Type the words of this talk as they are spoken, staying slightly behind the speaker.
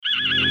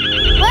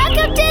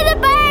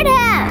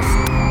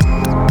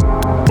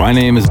My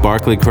name is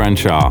Barclay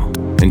Crenshaw.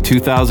 In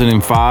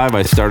 2005,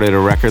 I started a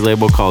record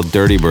label called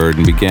Dirty Bird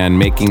and began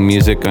making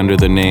music under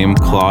the name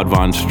Claude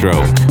Von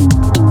Stroke.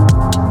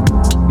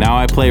 Now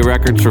I play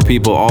records for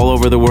people all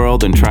over the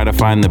world and try to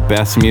find the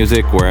best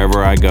music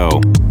wherever I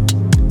go.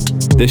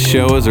 This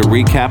show is a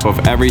recap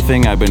of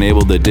everything I've been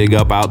able to dig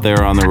up out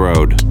there on the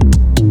road.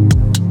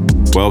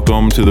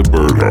 Welcome to the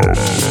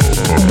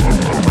Birdhouse.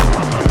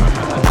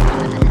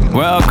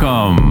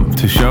 Welcome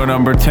to show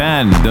number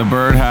 10, The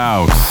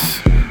Birdhouse.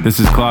 This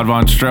is Claude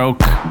Von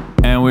Stroke,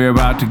 and we're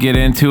about to get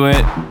into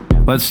it.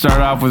 Let's start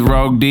off with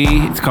Rogue D.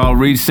 It's called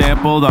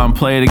Resampled on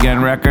Play It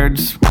Again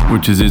Records,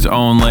 which is his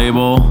own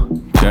label.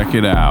 Check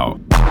it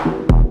out.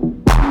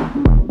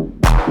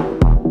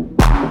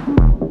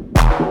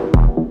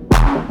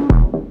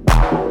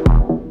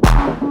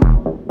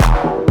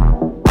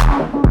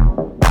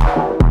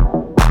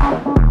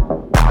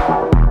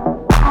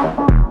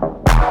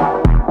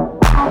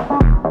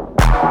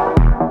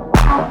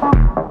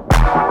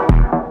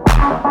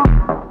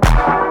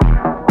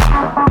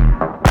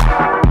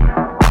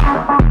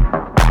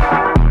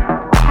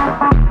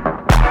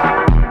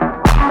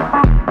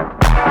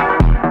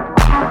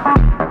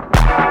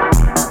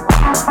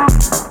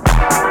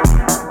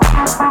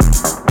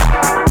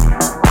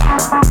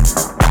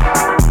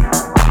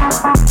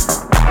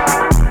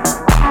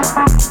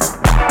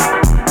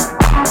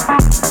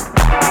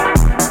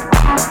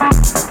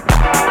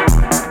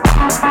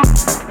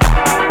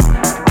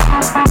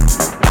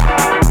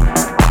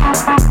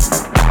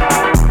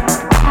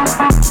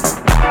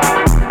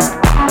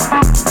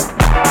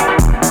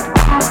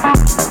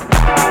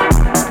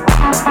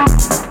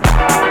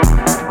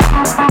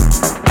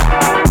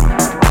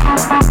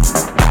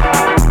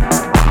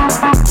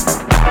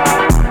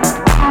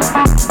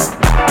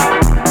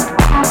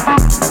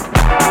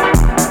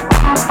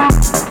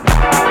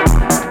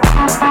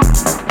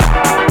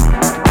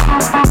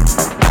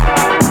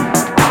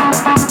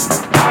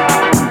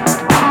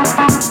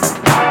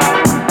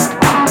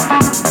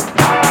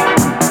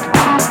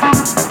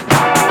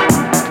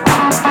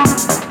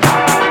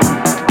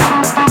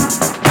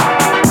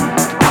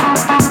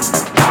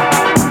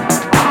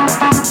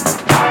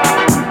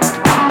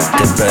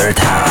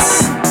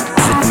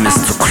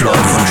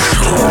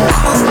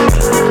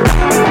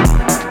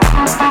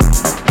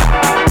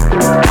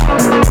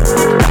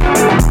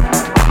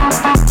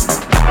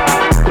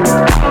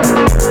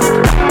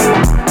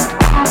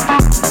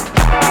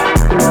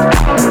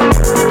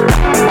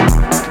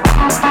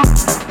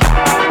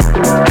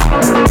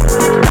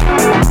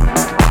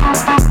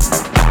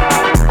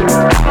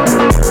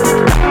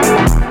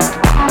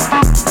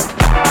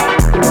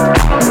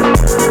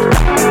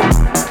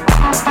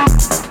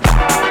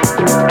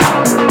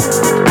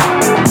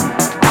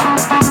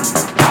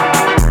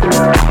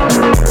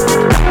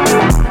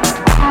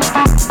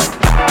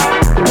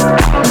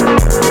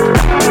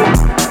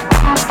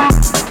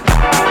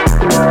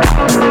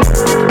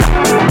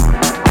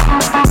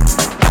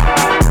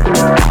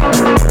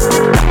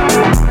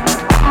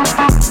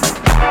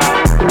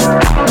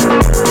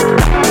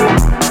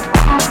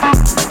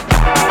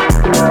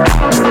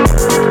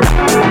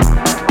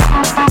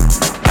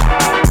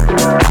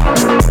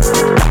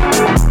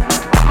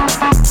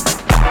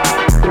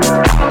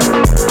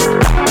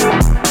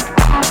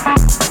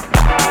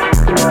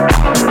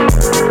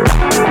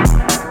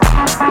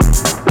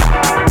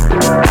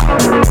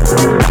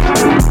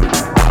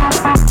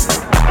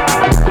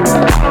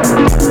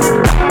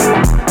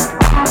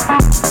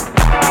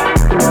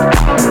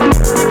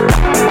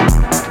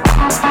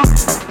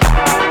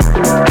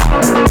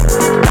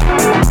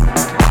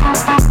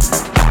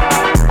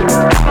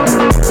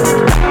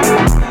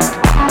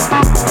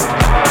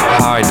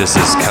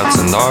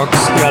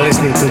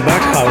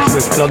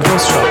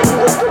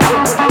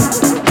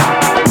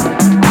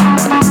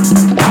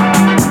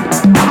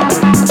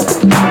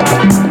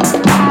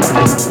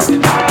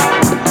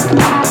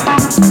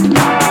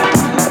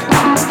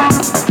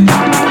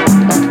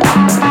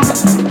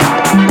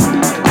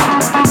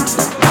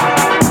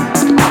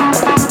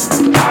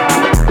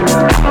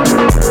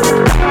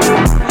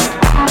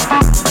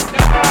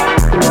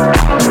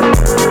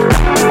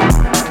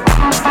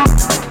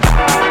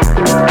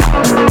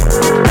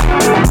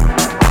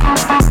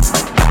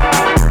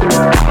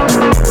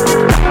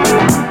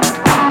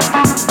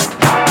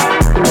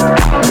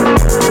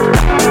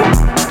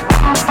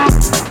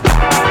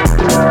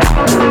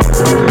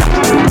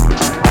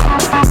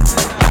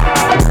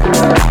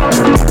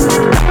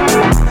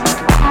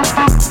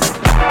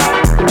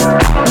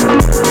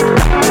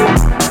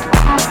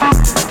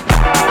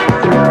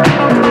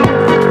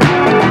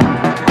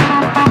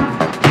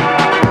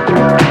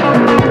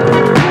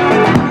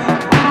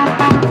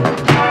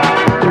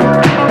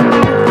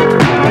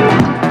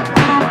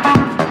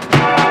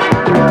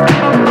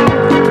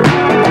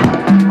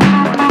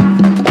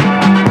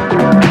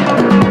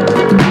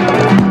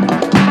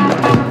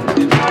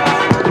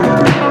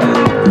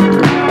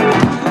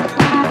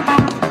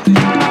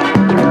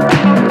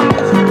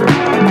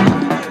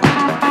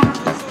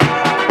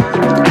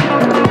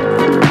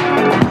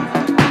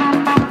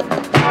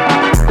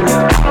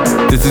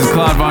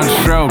 Claude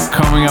VonStroke.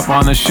 Coming up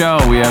on the show,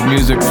 we have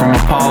music from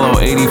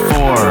Apollo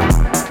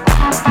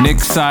 84,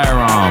 Nick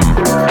Syrom,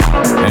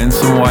 and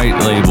some white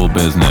label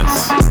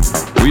business.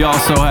 We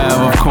also have,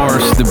 of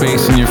course, the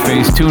Bass in Your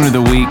Face Tune of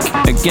the Week,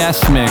 a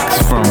guest mix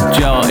from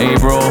Jel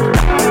April,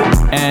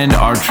 and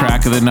our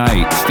track of the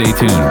night. Stay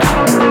tuned.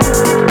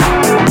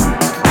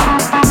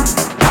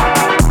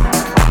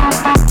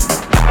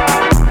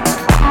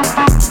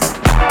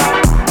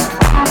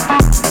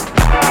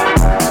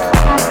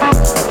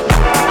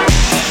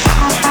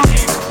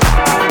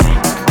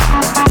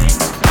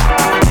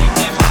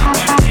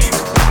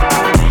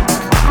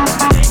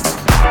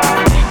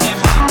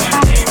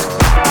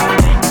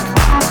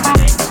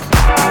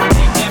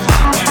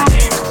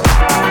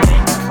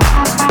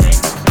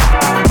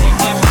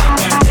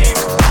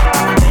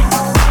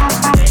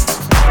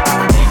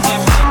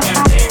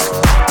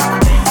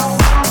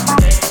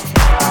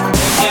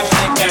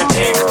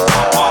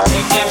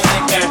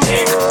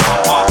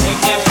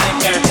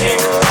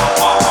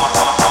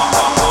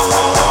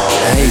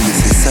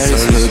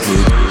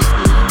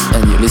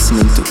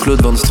 Claude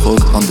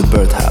VonStroke on the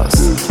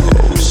Birdhouse.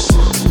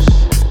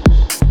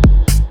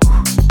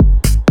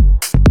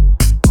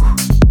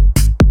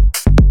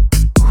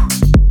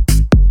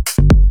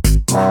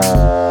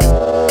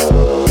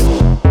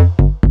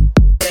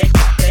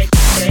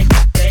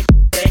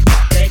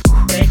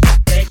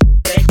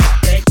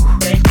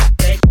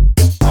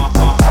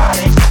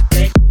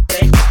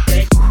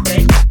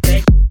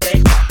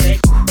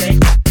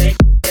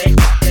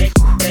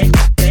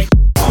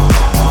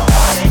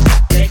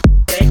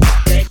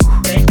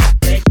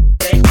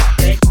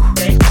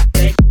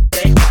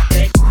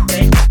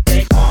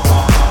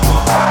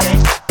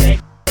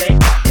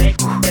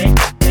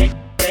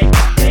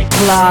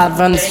 Claude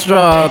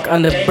VonStroke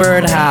on the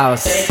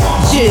Birdhouse.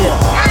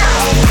 Yeah.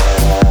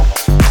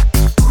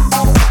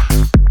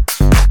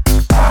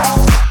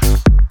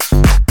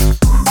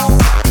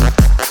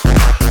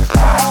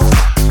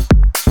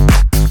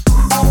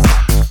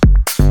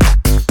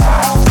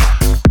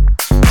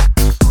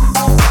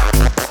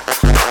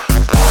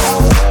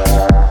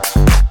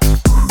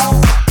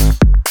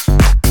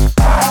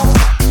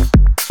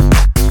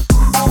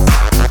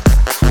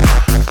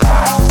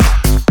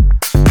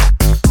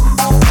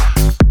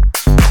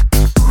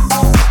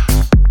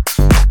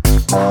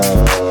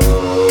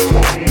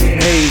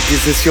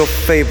 This is your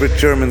favorite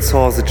German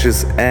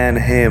sausages and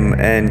him,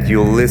 and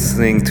you're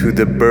listening to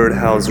the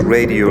Birdhouse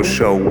Radio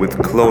Show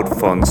with Claude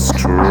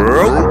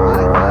VonStroke.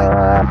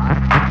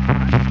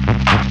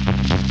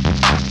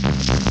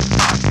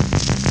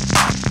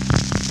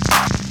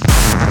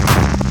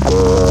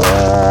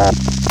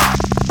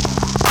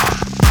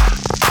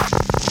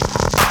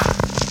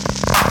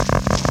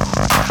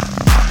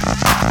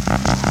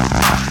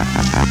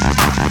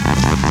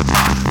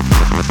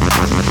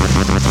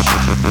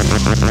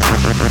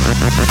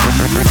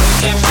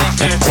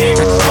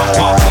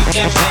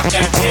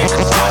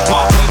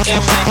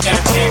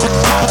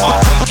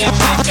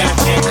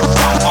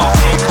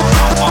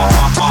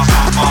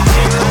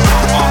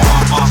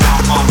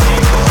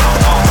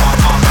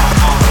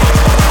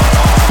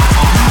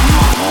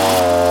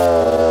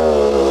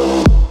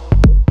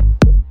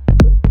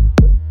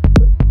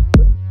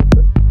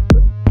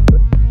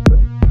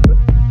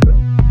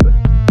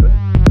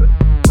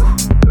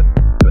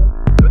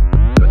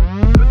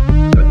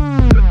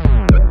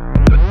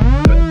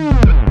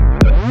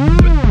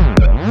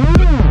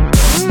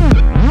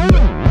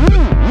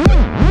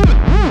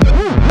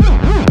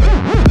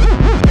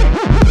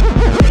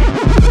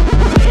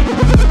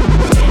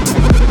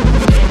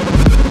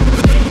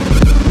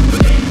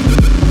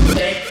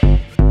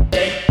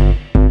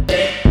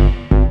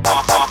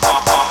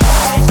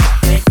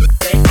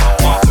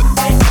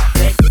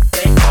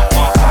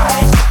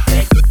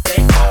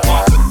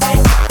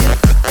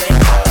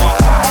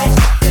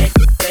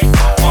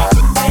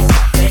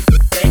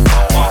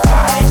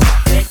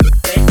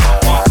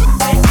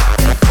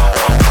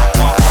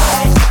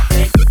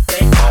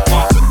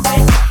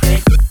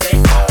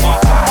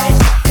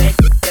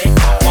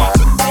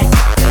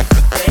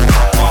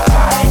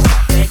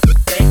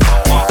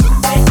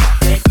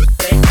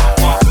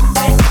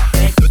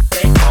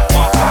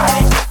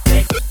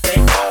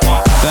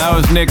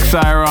 Nick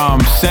Syrom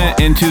sent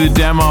into the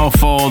demo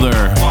folder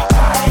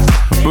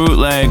a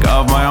bootleg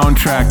of my own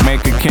track,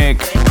 Make a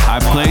Cake. I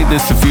played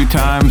this a few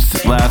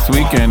times last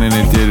weekend and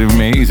it did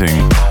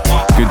amazing.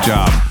 Good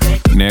job,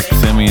 Nick.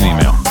 Send me an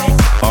email.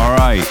 All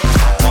right,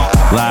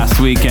 last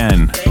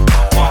weekend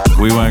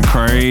we went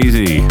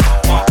crazy.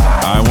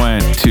 I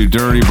went to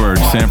Dirty Bird,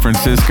 San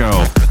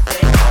Francisco.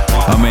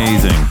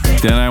 Amazing.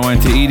 Then I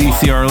went to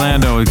EDC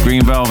Orlando with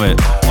Green Velvet.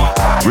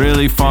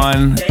 Really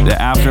fun. The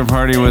after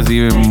party was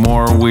even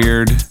more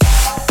weird.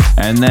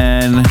 And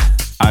then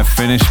I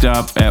finished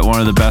up at one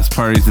of the best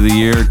parties of the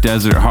year,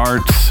 Desert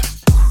Hearts,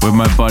 with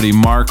my buddy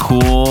Mark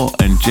Hool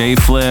and J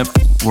Flip.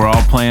 We're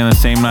all playing the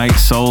same night,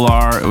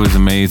 Solar. It was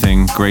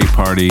amazing. Great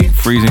party.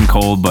 Freezing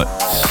cold, but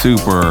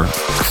super,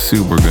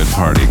 super good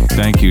party.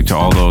 Thank you to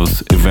all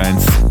those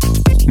events.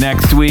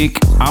 Next week,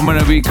 I'm going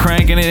to be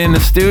cranking it in the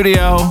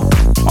studio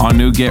on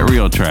new Get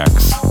Real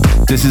tracks.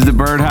 This is the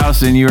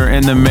Birdhouse, and you're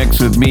in the mix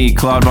with me,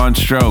 Claude Von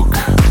Stroke.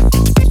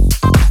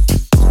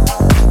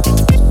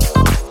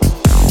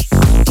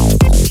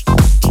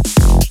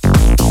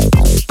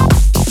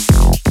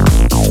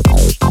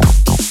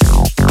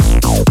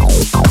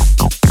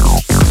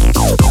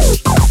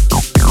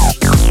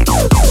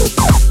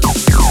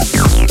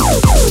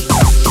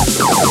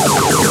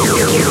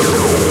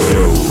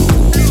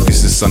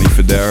 Sonny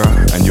Federa,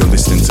 and you're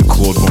listening to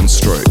Claude Von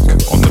Stroke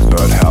on the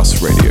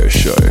Birdhouse Radio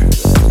Show.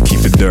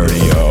 Keep it dirty,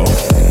 yo.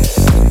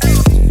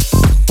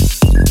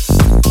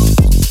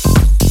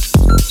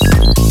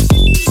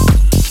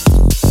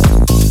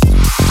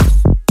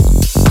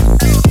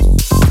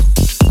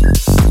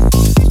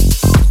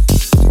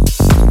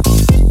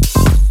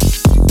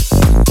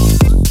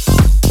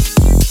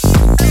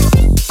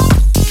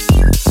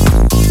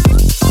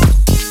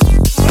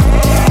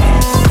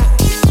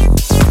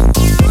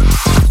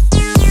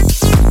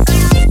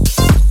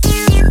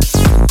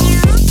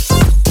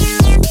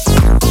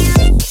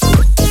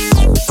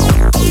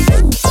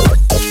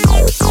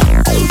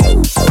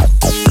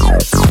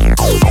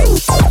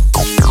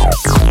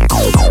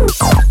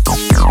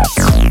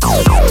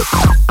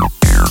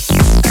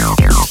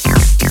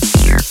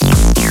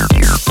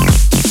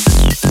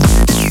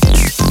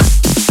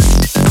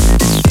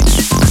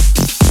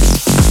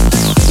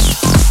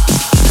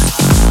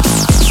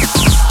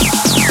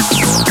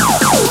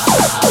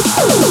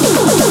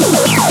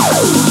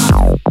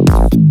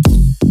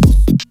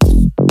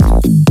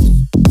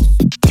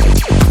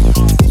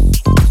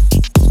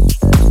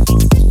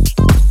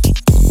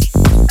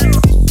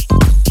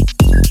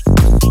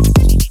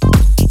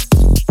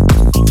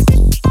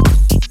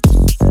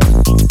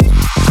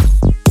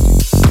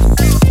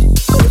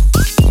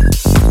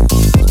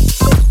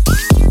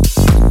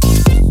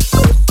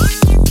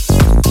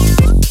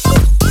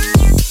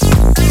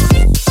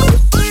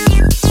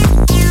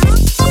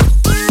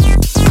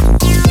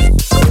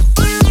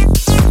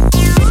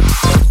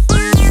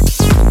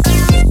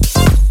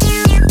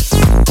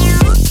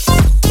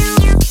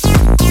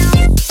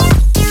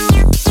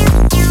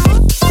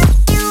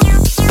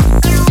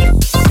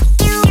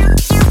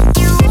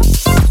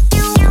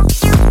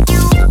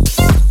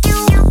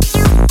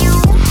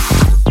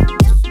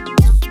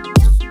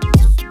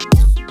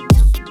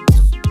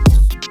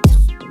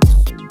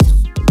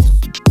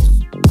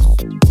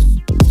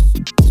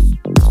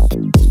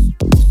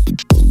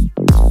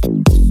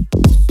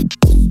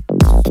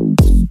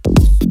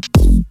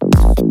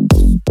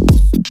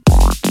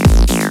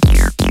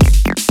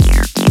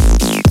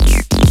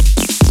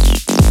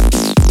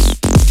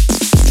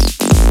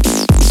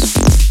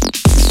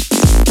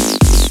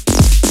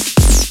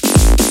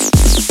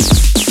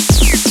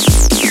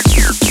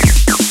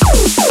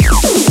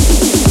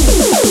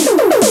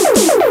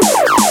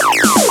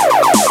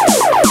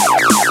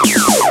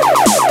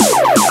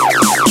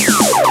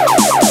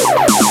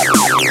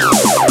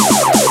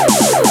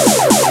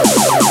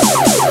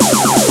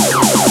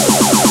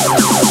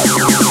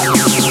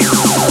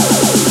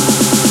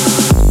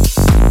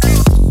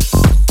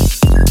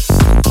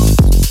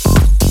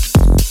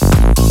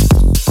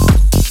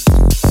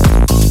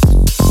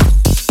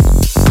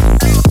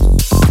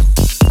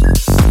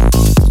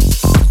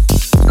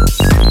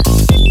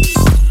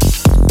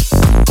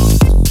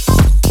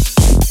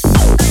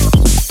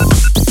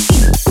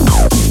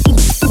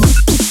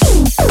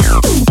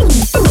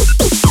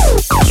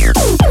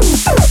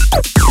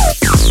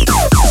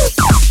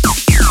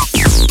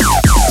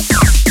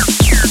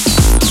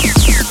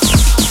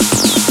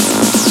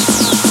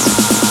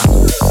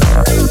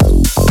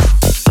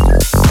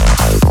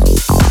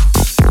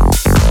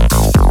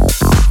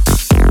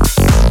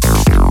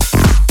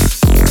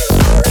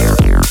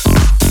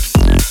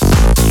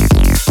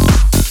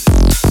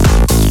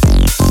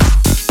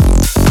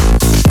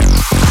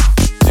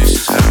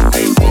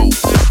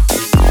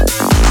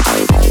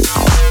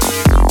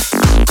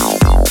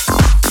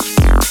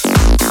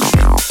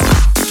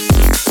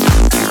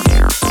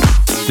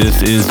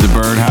 This is the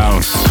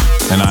Birdhouse,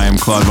 and I am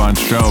Claude Von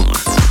Stroke.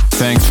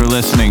 Thanks for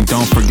listening.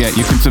 Don't forget,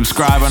 you can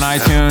subscribe on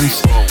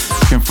iTunes.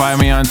 You can find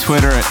me on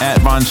Twitter at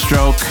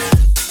 @VonStroke.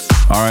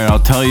 All right, I'll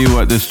tell you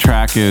what this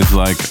track is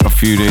like a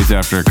few days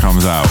after it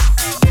comes out.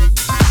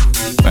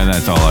 And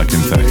that's all I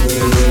can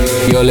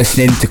say. You're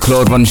listening to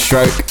Claude Von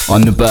Stroke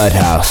on the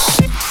Birdhouse.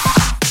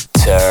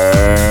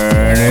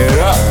 Turn it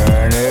up.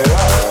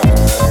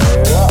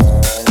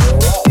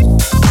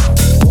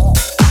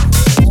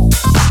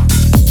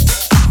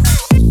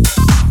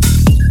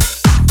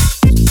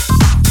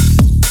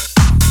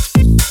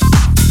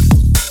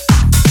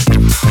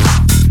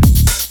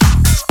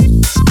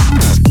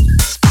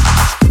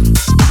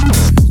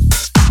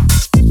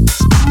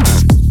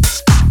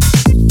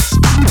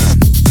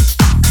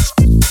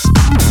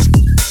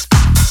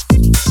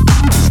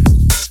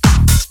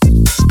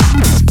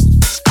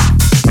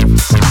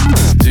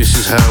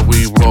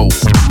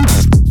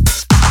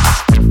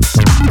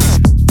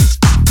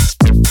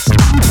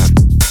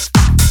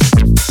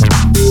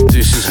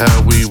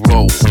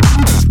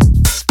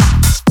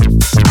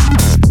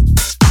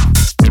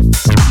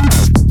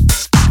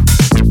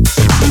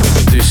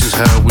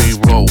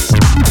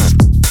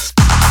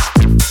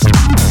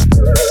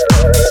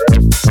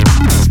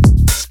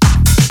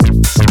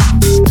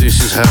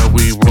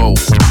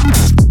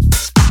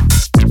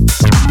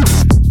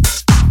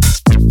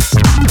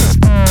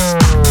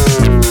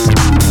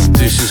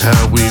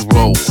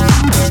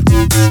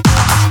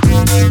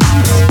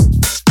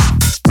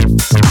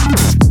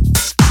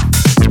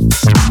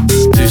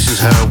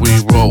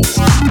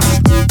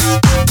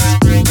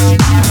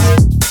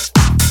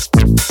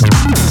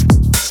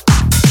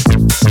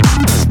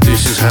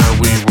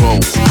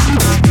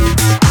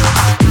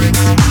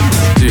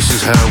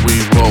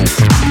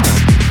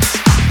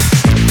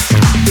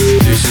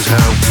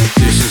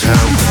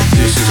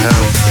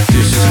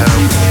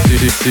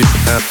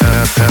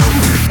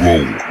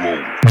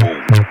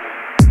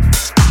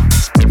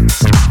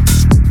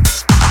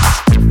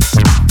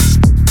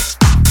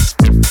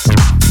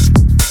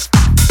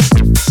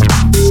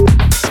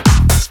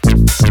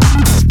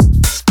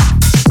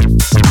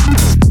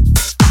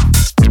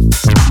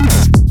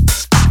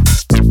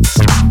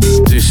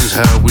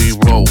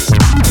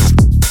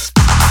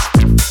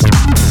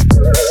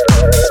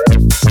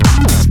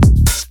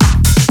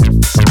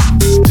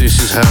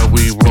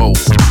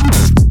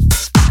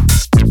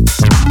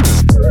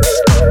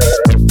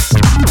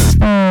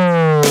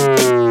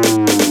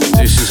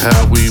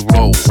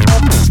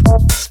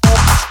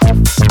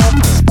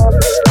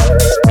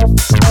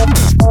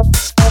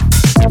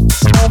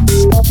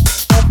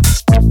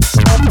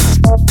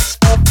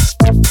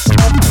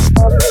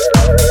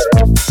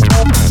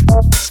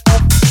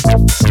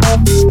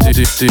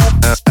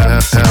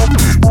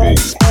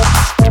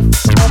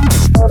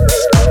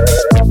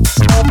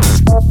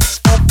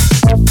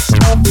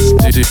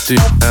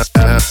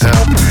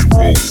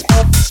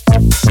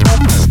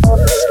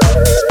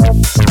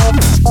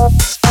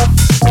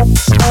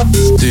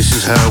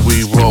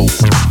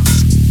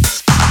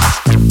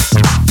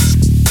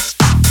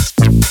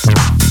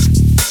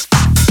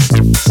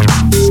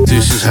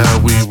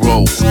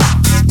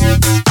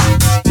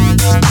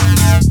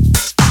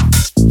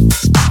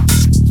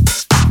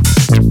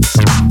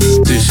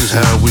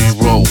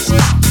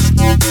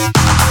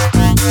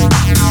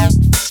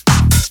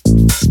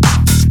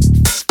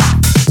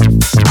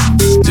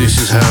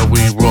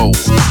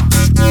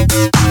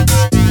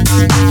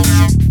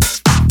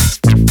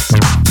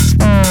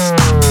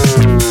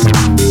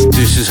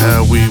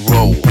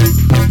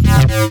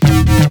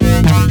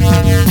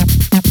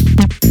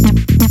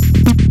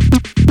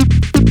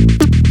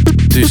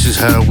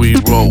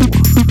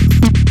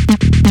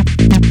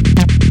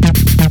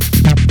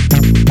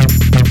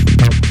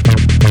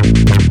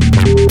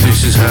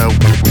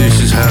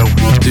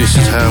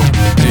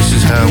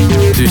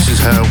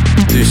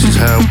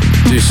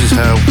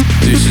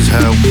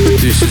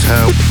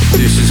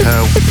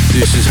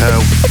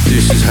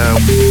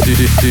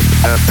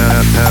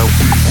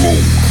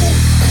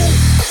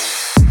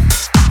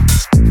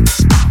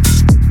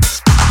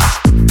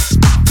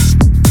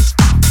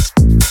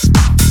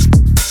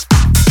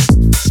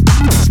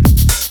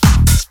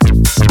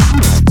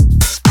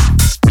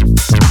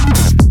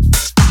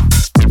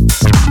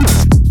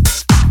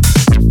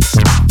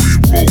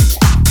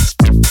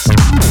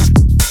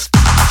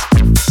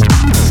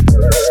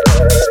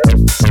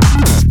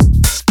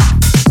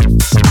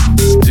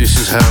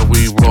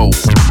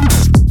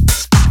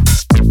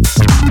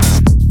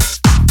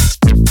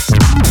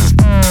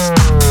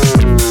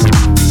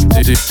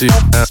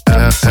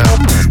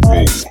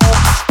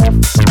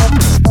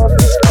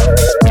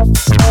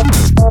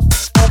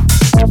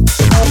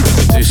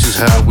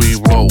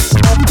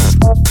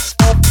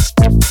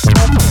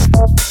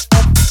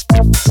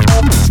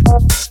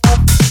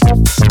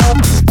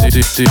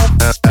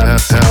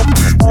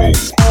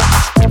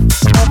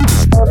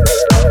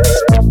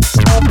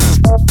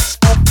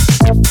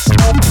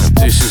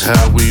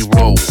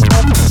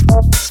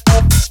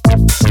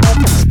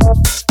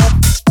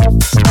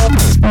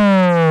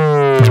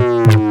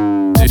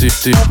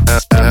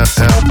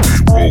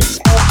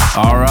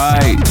 All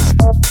right,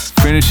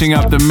 finishing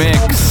up the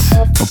mix,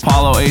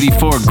 Apollo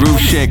 84 Groove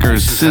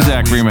Shakers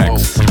Sizak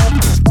remix.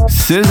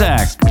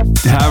 Sizak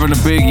having a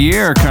big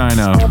year, kind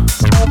of.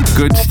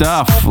 Good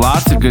stuff,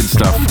 lots of good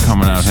stuff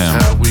coming out of him.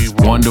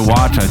 One to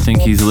watch, I think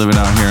he's living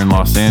out here in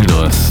Los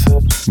Angeles.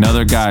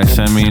 Another guy,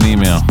 send me an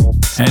email.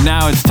 And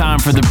now it's time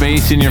for the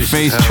Bass in Your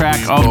Face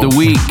track of the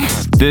week.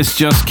 This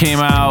just came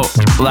out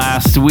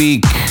last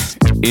week.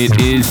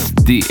 It is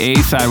the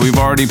A-side. We've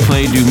already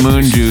played you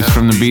Moon Juice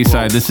from the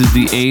B-side. This is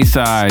the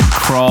A-side,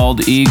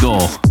 Crawled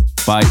Eagle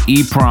by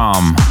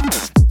EPROM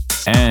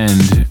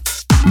and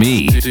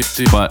me,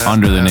 but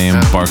under the name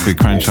Barclay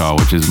Crenshaw,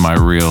 which is my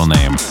real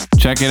name.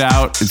 Check it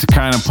out. It's a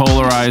kind of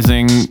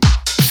polarizing,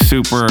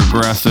 super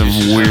aggressive,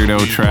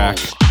 weirdo track.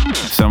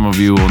 Some of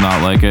you will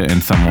not like it,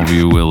 and some of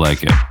you will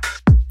like it.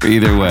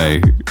 Either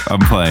way, I'm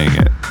playing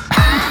it.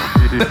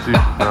 Feel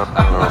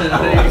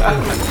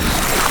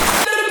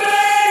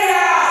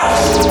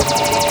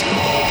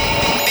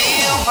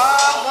my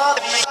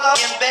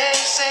motherfucking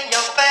bass in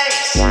your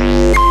face.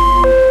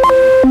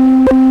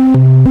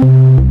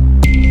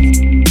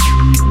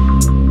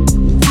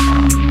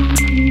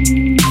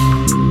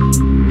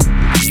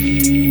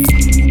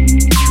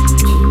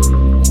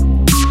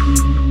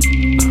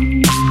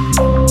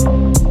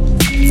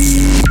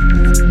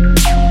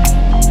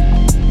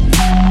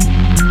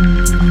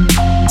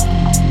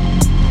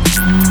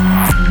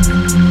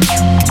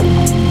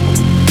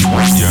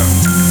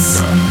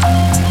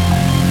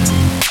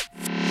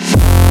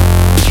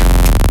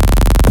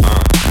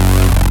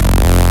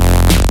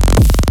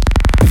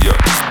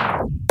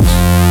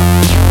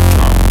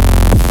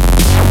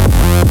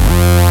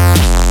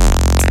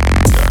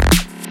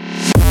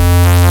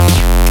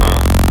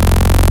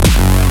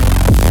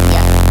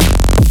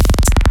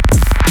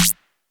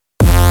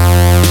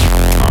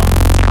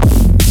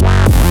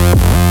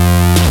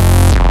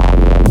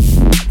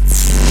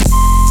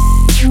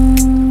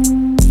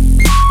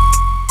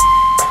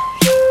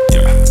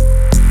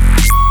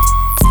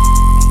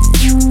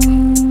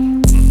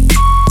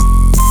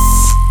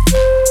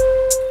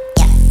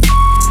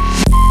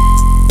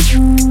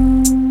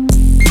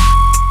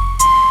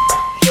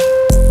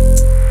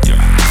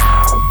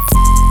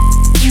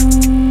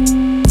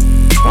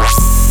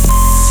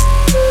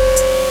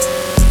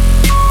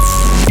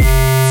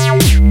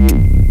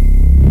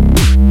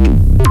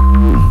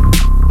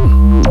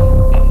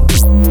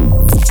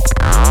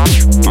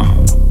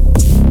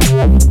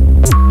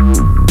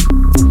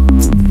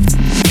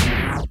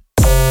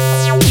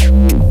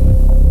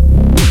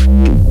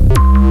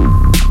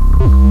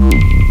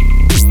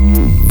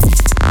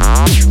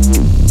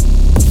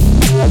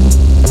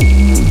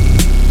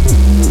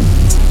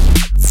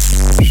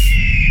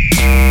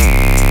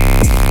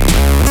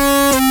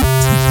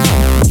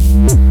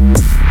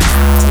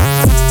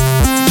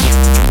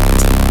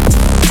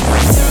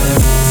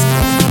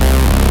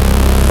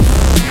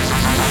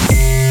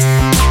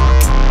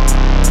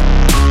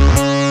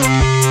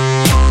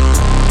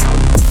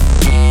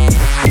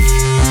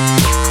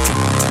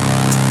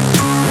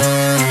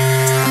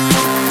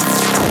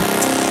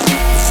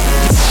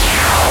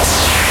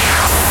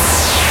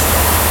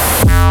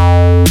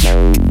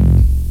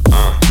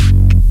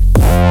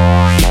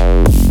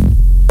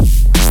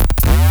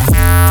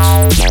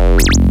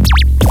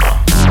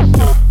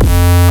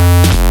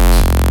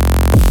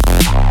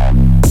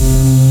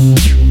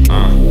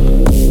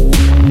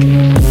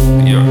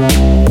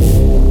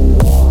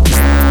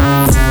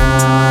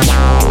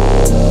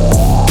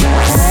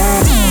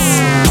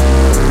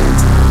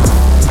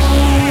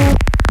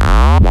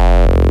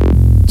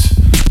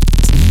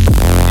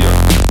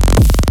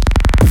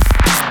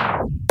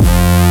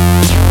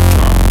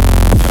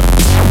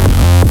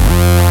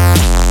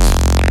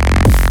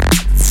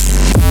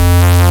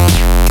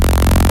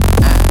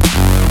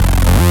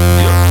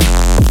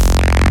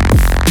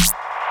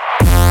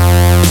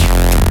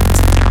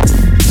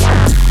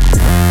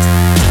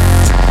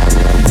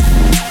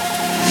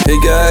 Hey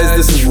guys,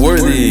 this is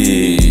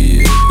Worthy.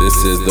 This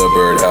is the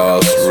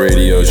Birdhouse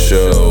Radio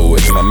Show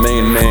with my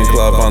main man,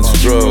 Claude Von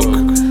Stroke.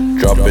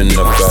 Dropping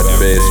the fat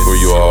bass for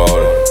you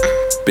all.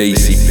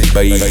 Bassy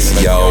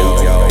bass, yo.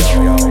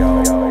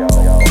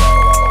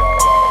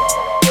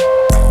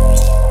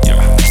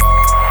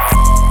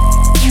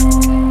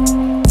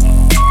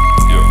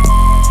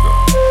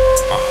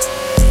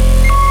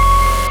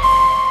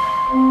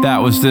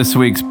 That was this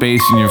week's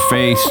Bass in Your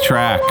Face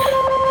track.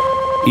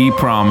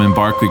 E-Prom and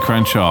Barclay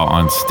Crenshaw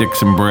on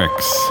Sticks and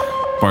Bricks.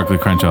 Barclay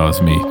Crenshaw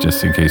is me,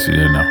 just in case you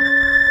didn't know.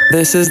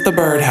 This is the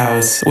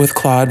Birdhouse with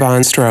Claude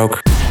Von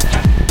Stroke.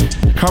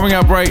 Coming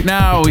up right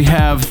now, we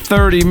have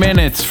 30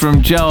 minutes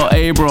from Gel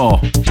Abril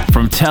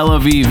from Tel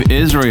Aviv,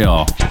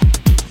 Israel.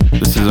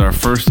 This is our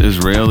first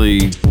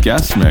Israeli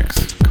guest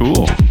mix.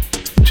 Cool.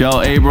 Gel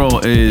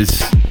Abril is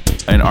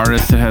an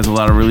artist that has a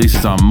lot of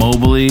releases on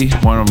Mobley,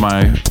 one of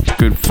my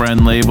good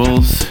friend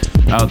labels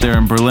out there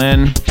in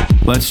Berlin.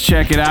 Let's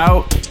check it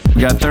out.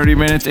 We got 30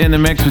 minutes in the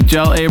mix with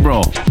Gel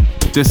Abril.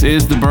 This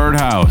is the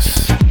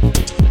Birdhouse.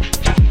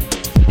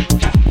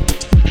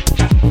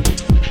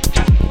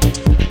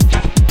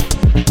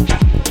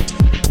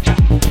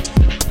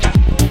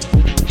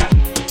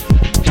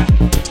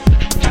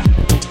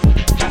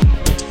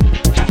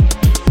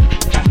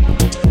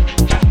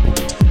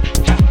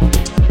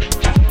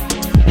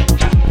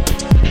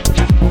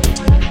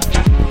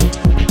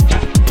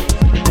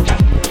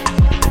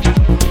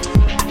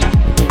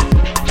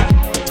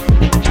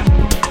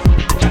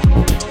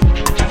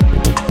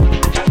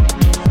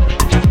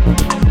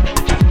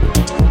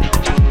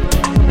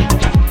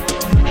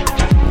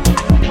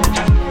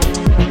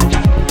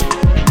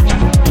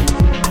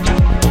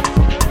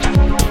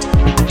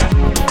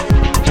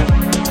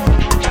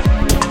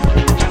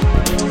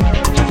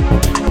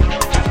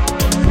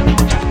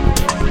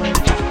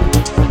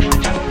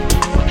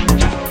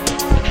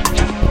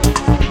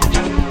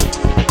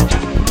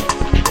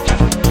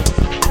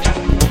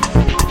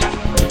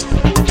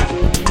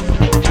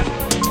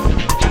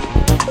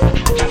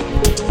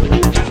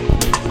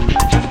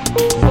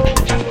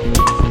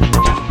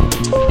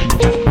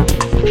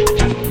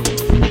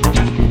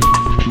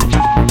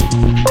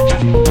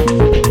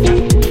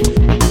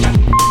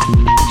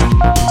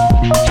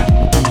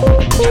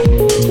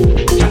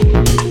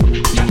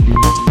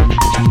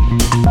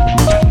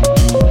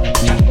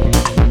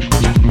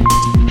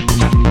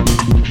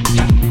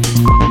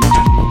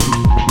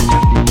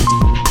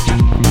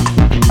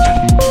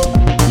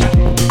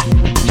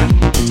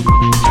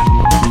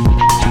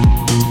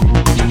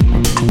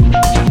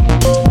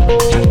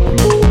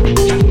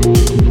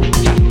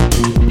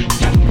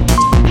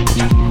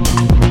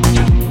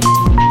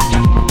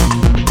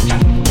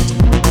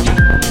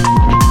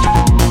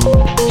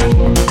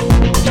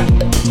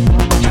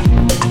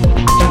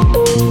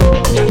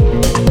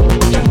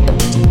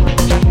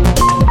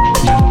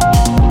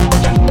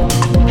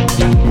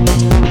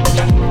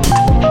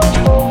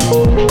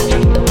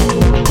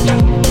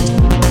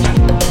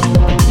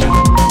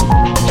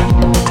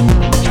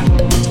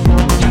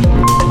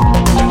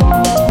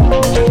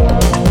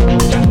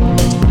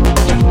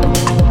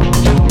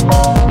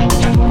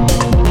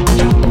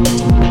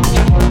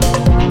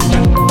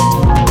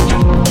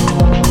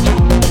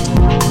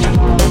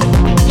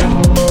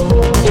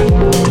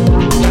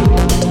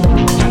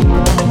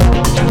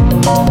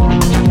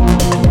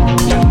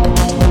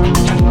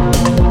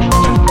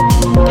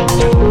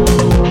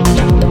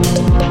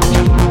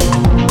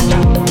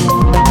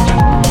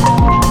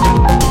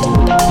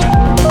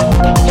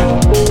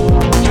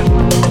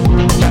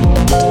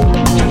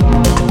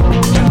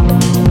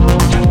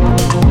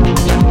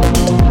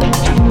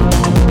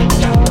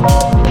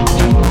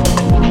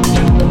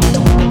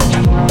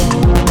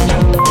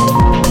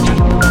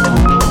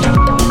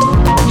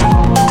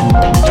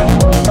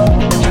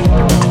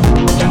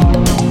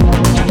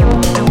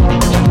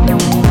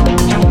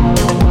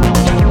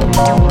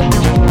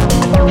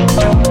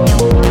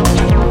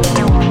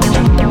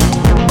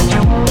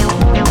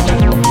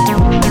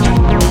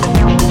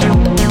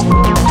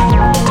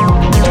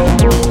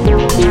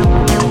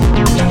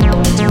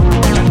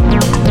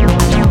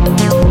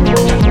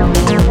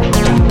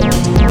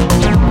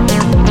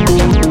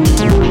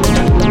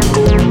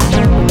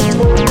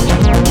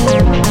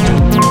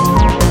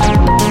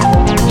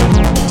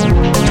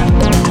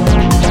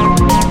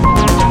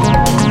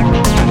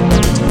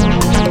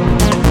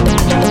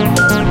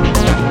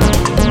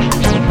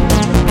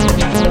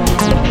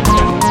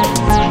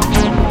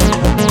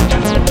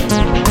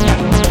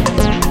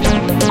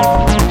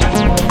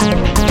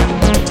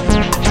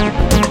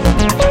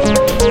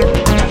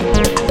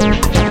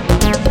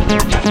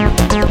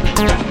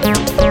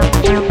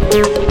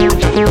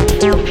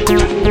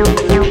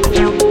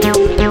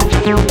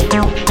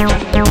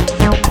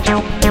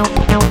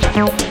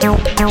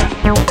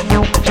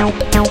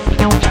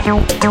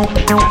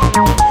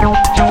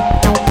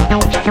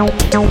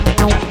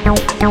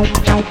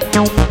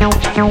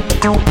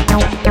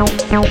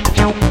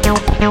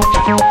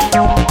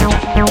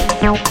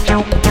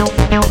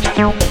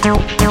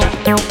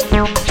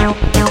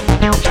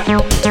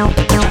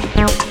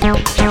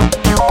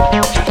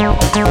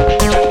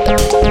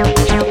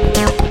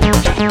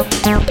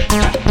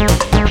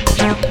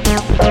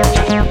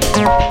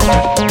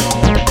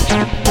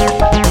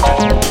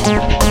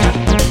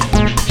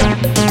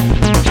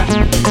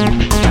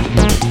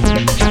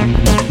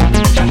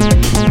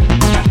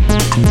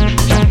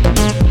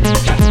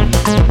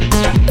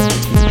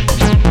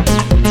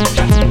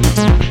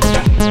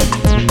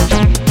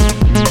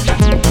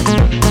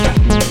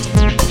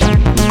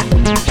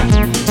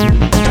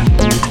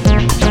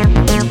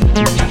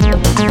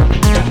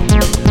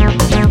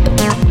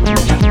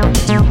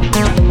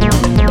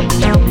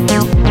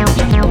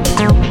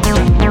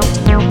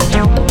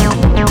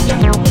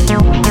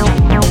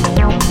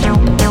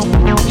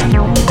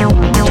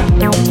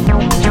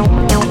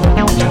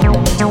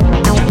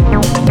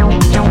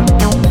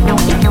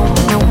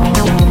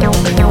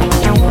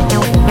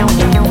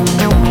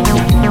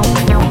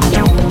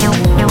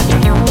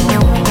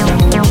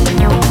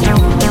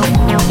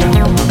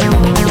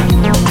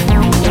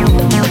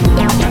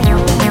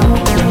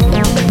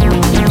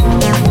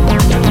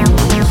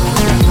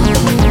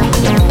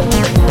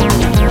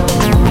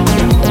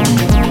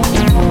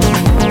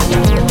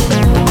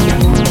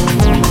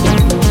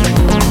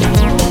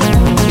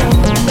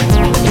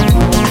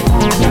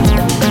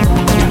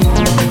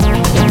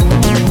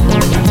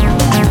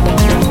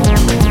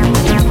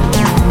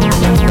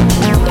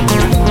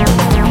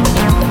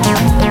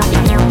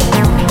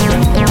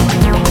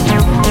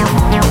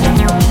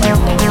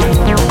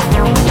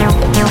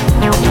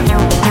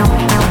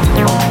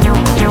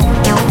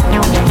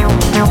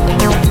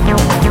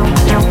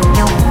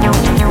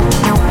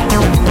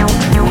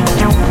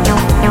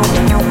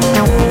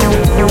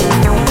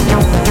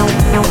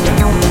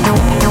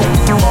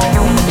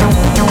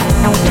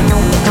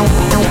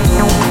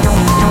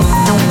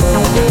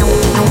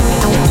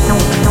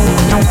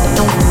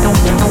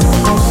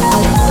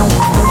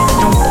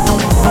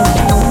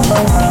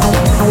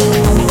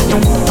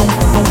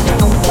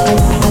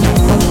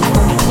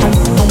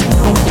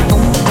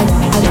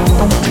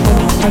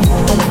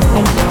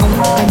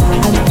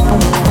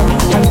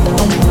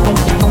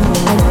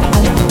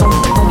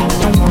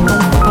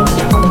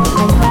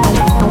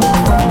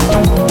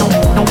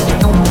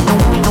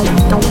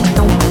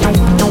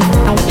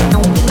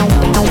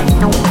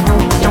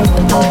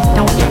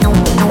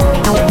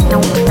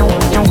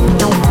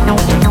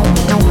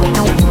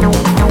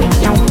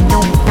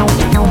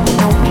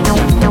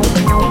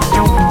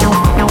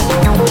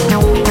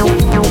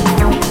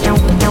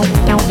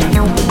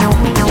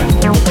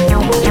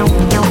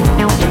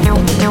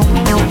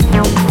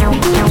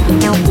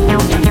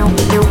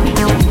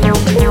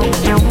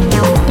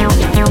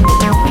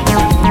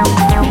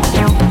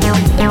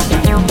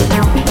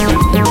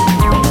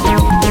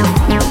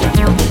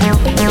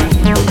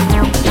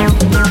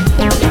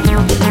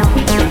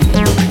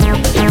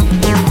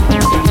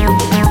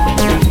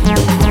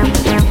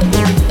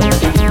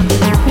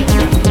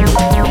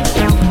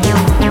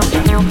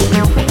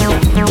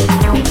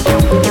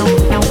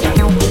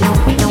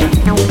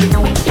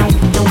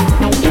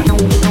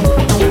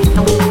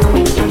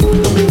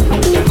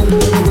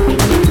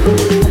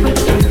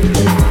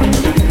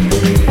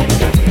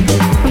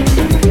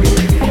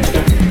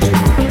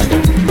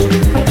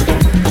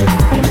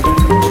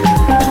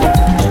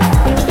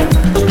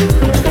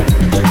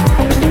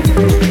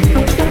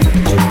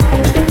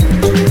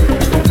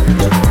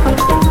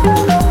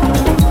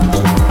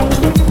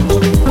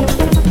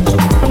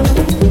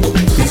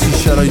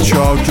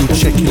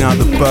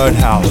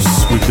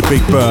 Birdhouse with the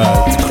big bird,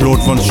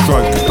 Claude Von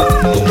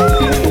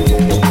Stroke.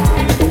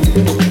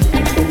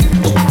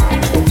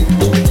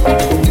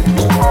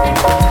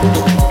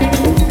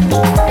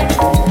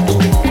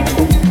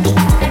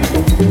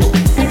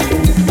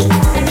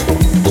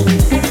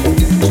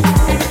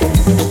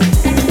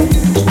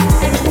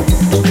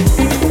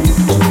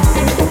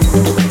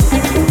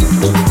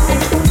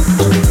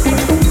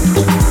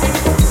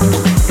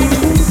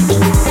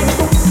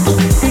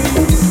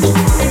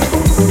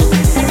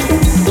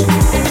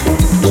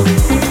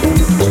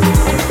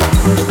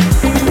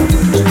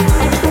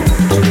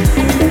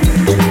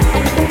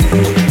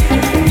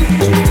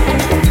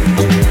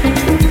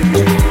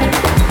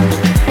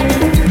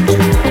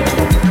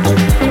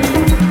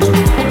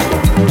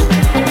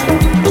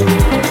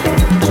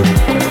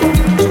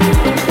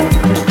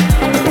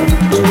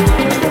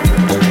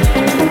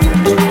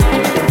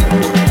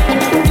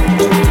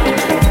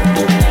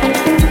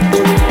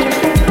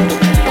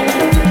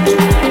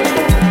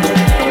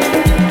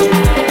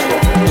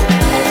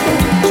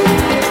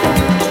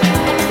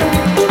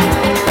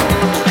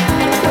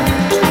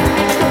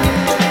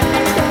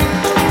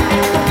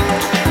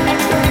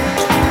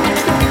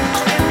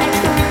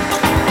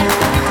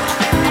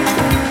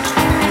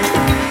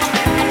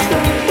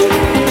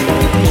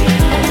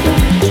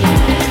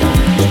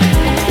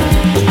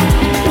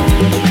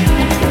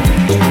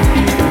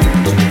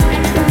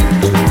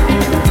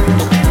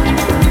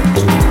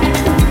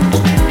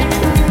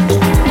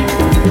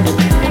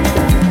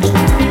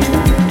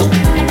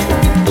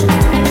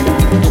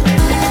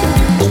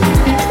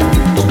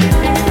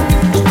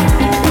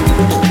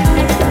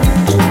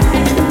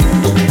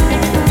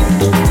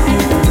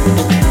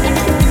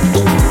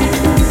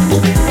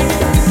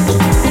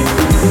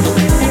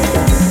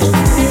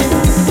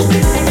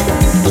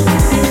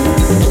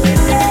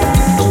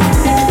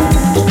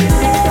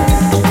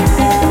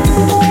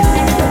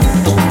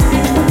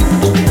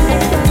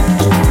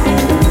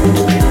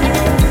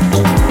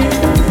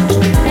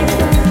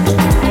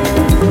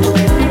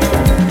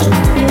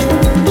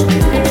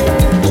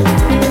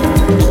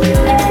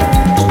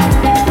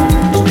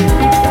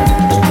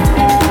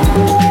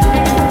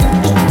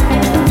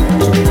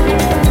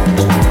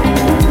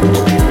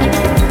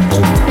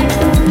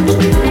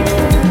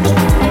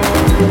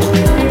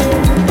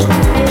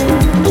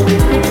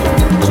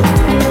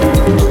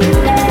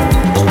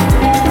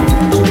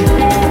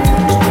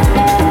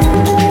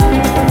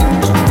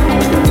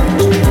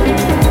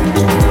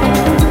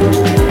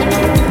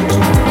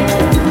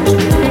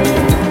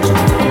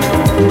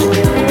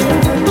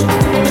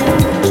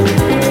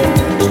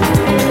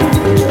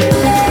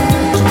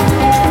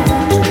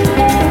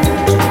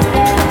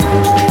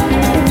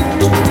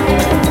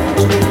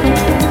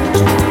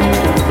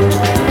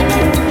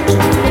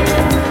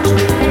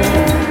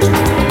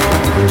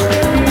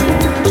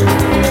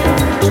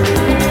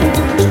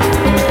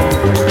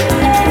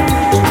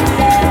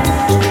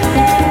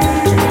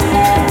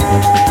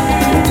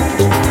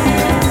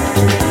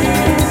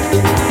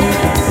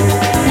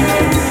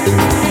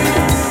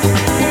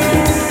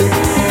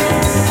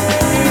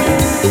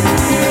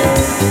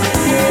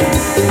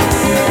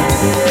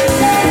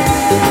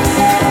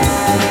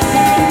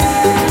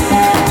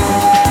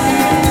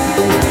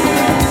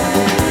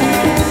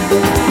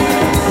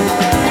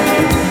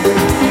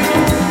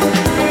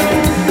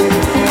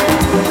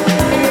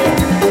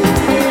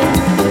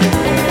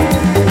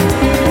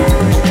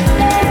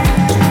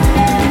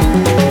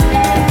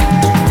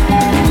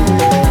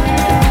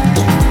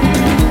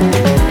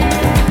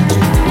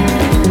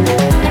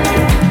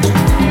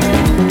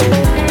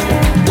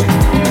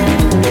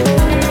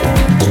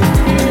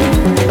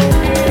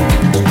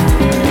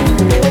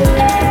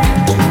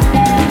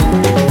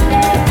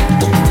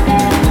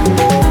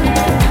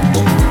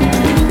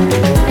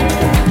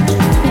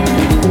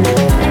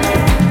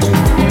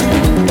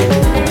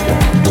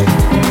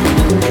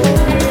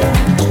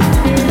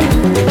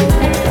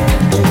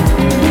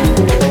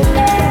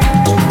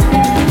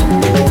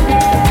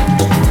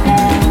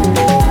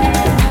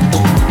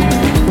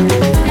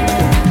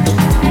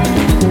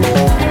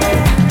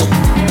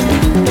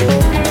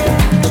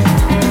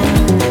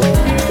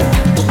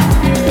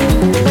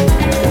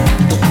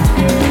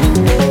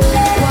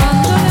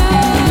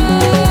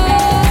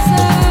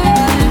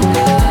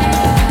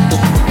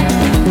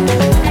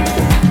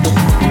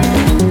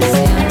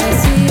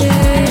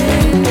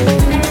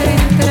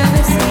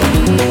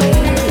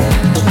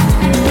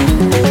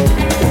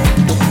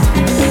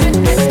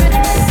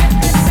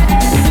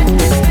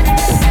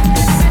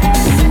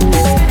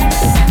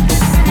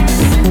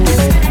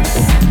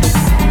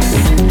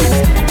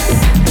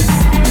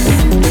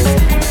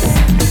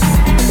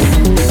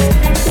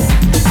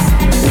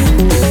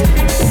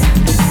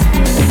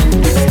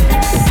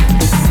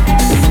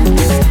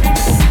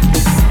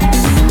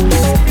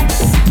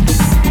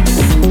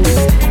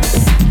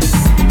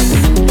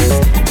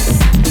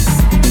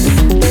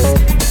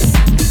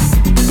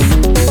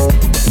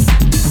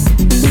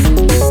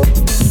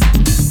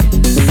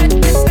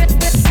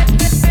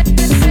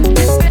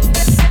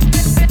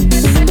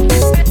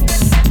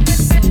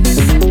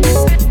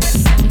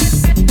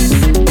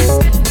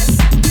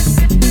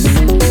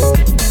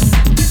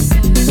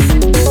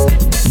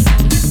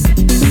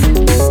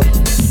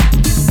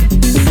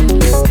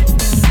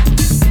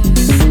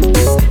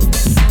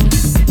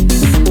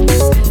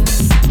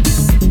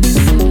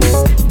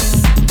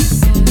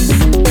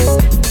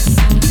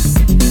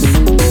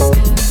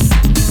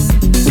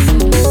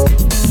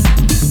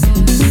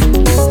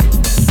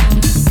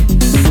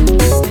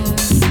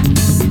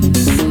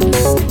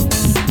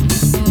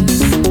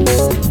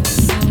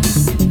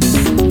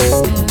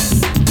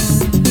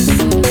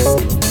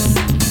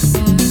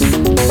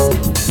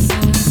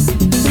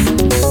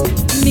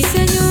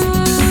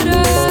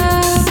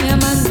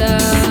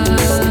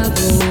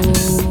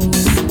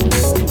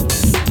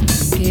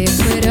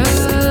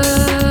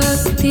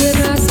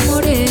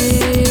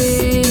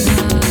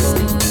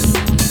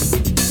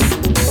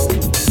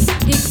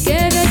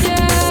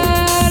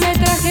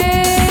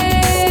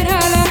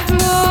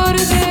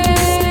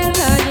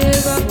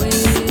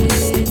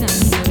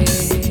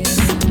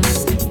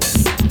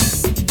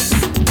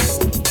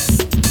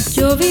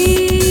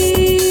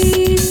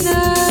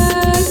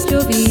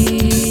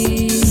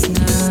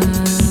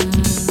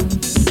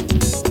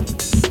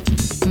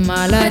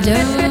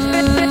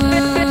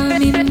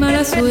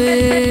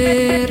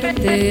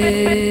 suerte,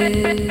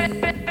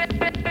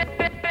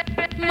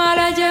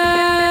 mala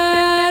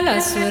ya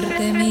la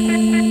suerte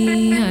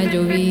mía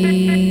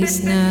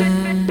llovizna,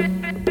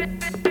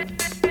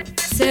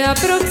 se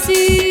aproxima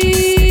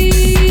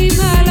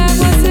el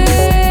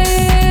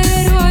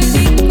aguacero y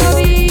mi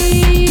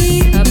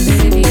cobija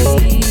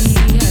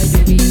perdida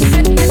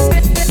llovizna.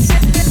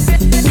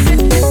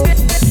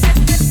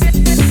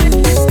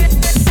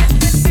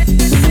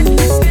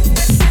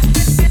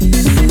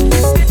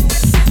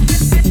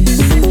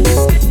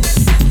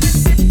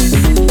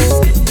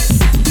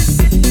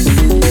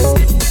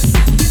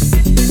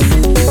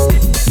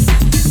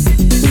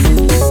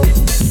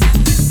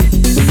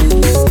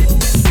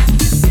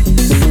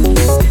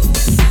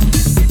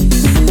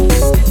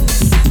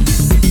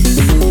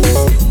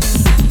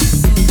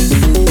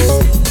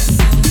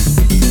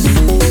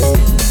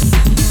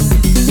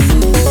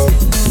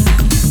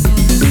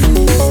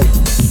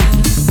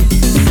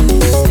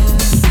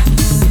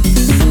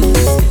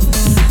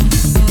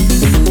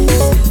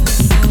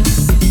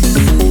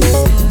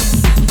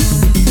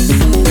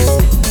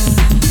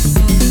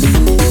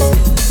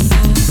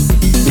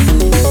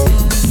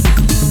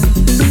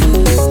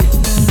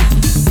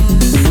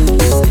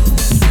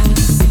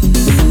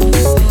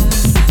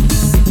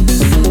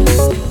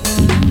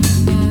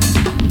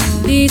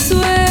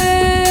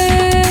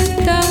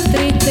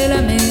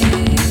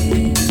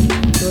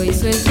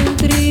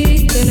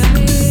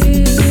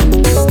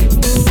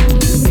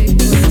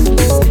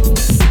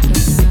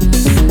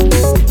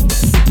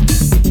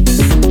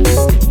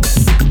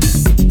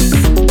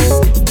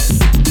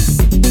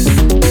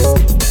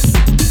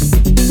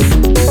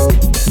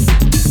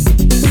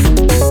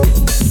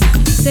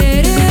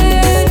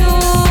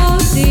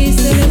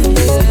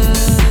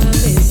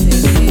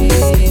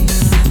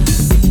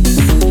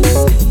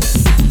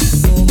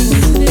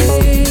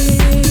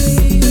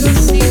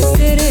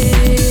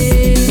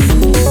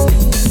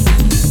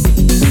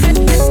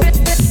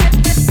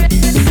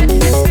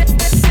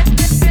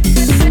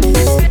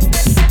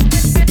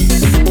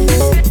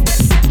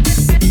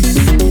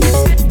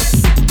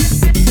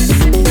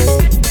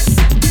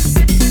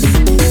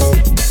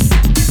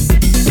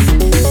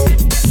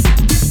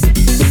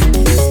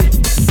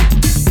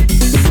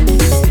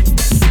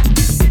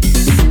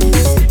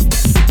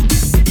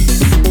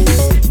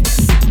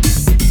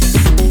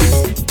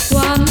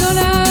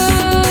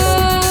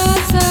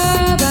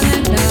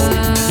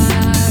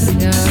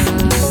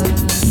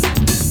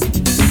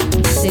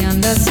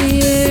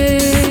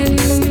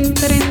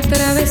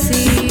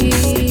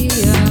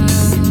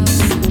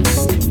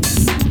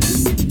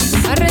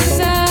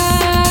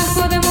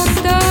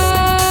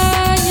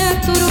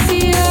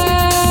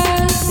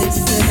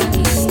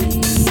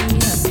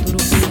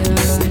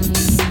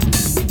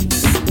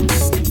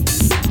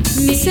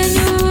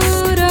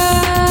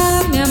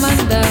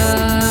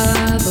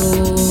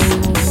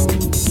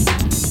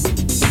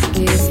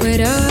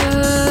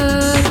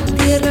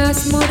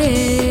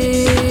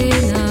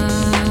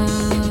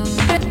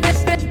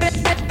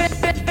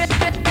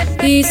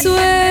 Y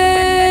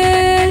suelta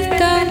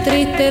un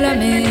triste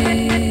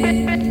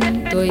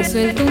lamento, y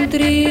suelta un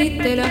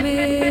triste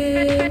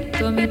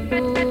lamento a mi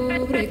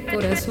pobre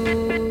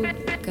corazón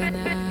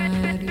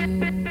canario.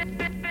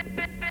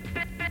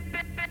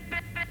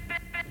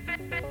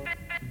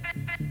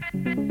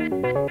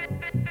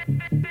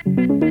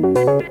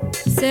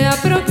 Se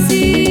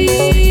aproxima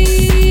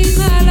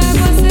el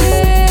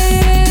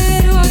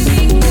aguacero y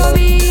mi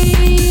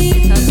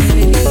cobija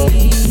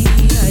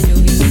perdida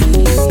llovizna.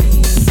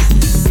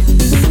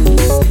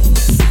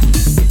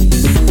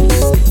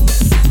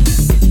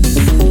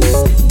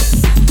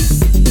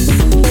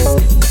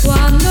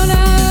 Cuando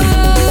la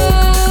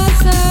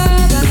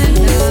sábana en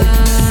la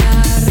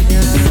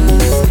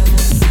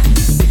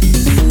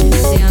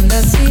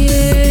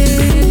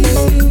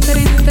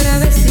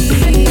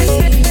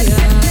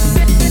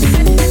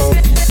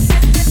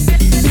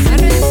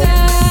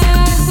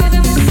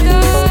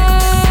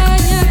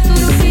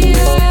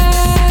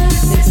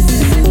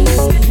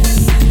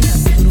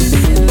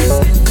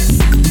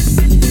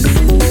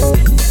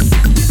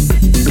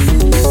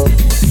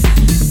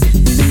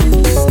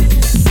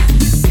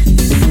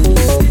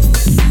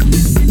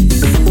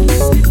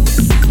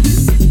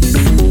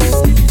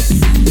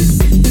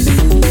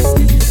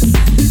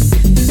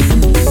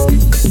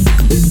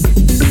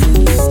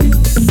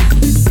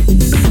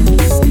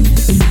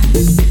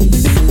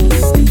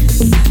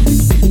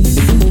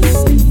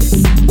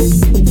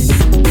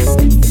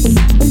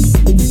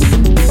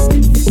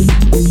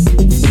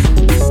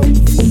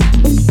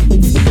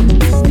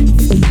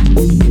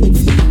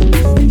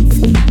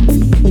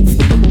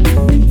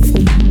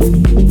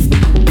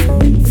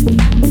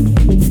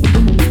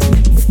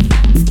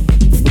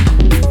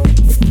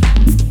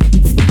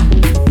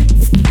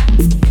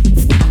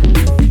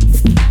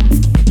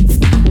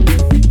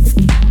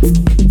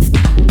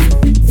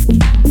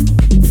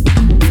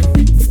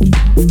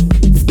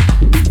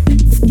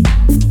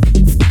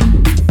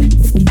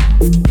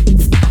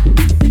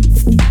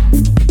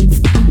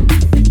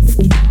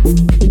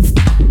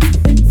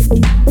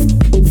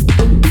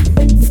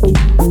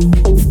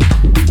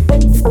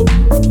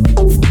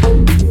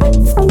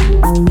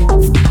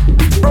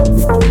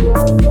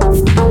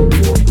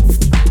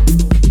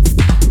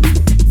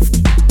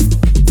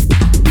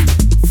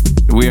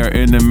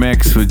in the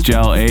mix with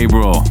Gel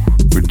Abril.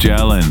 We're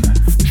gelling.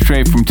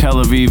 Straight from Tel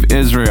Aviv,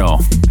 Israel.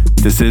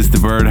 This is the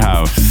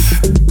Birdhouse.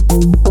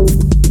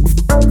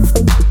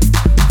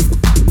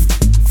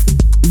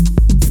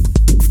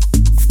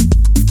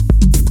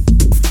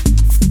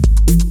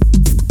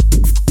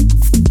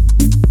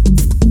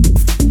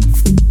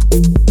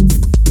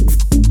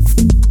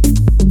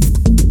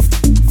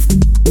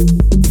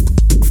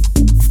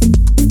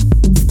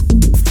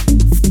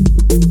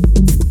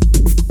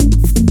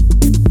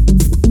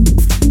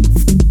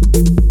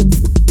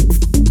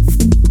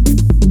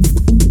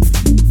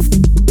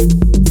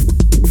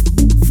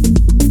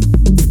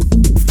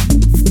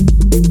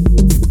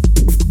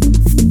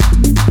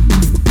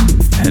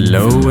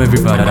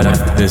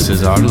 This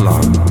is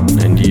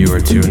Ardalan, and you are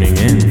tuning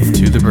in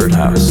to the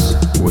Birdhouse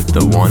with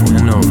the one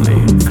and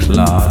only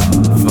Claude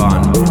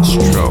Von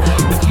Stroke.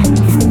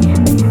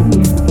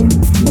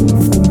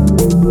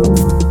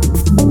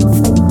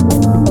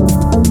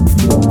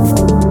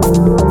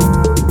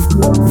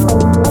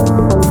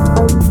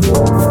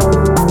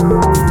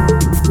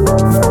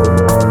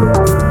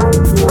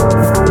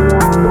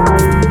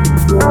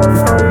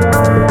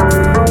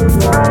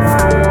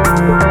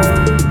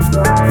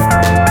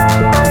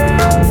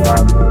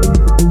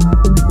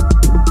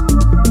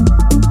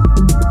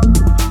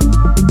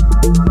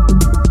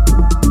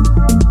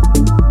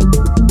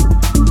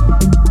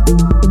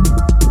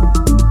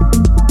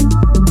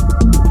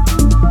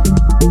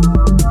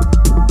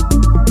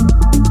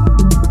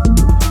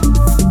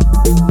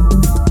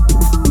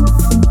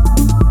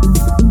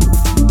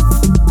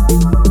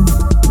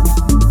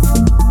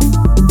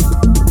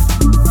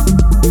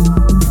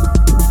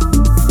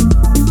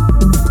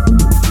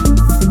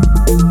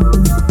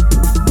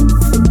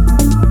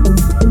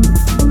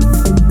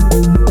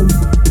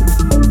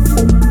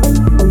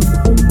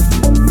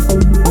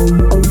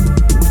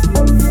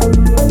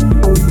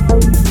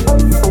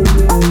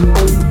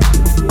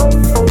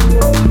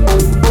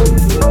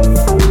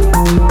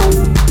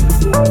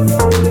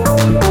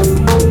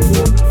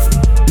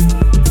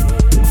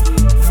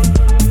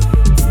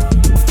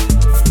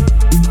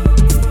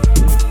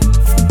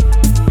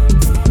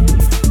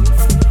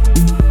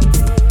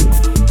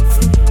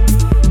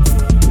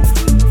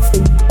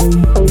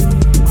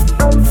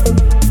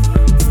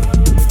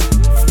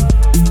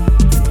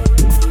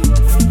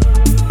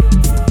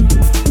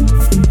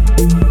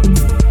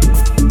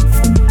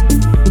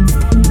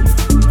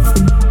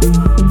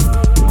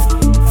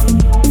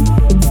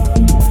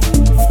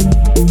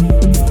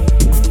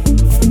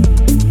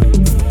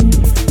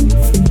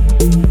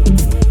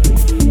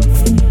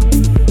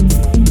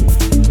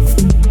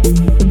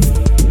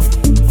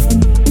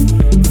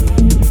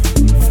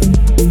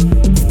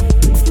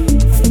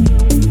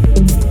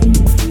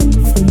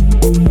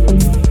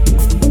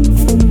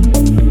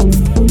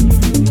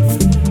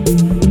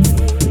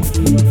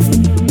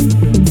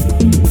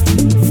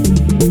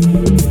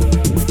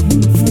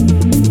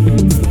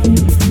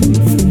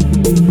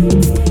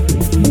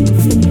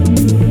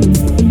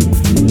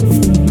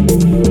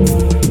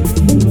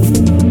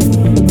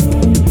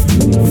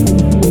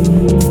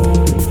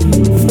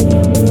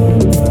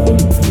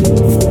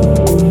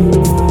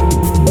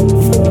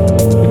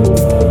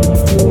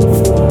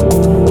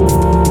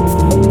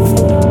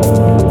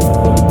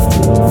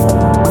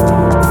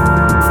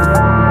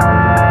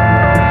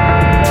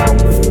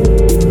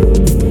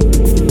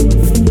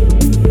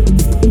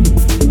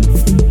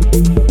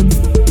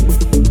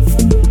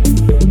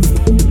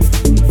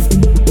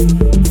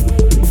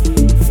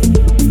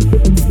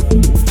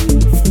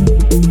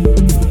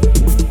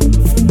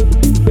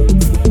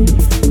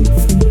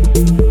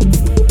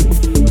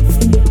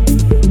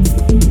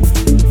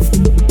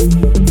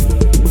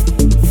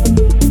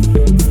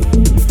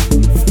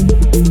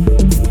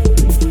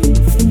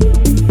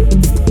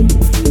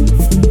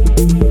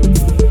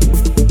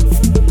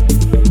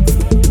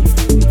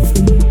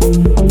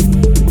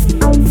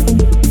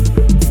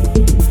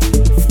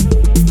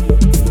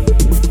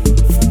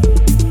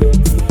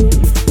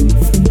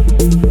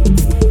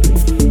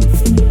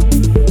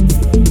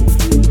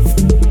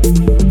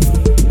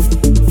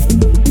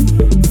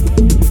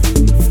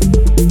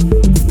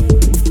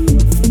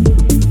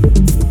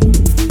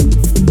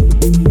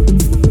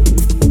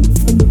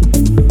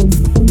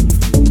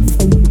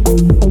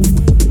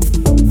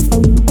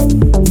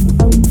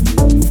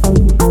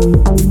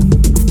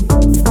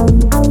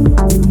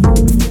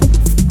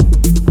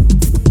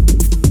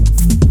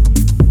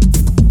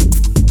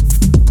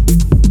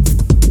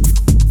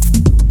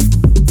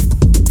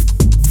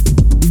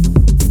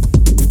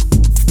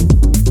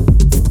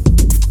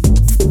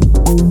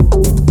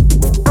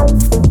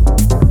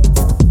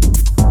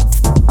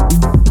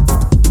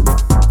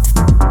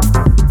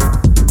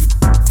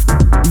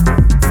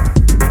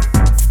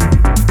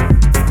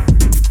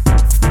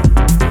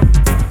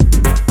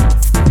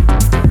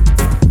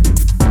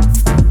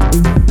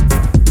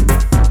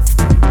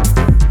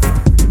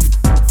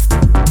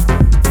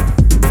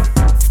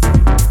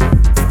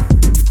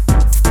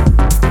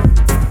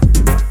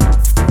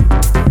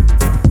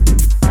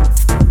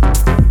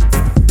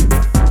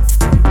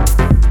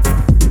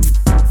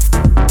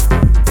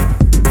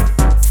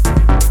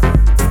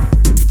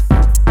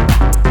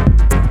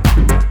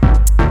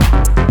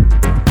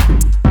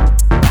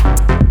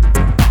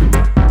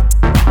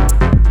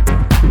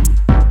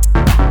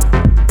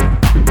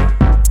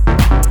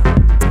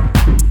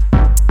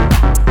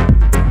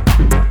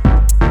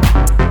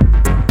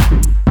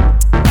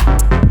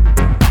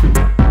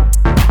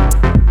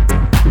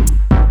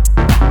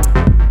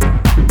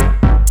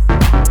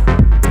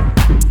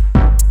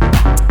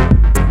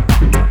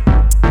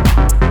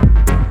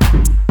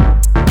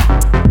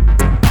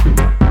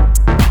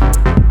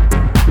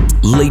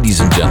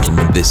 Ladies and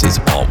gentlemen, this is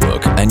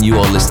Artwork, and you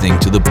are listening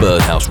to the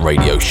Birdhouse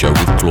Radio Show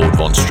with Claude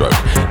Von Stroke.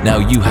 Now,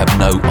 you have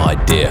no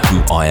idea who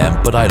I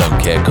am, but I don't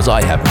care, because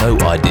I have no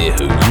idea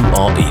who you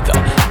are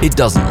either. It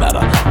doesn't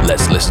matter.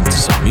 Let's listen to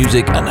some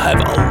music and have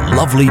a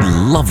lovely,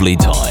 lovely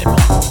time.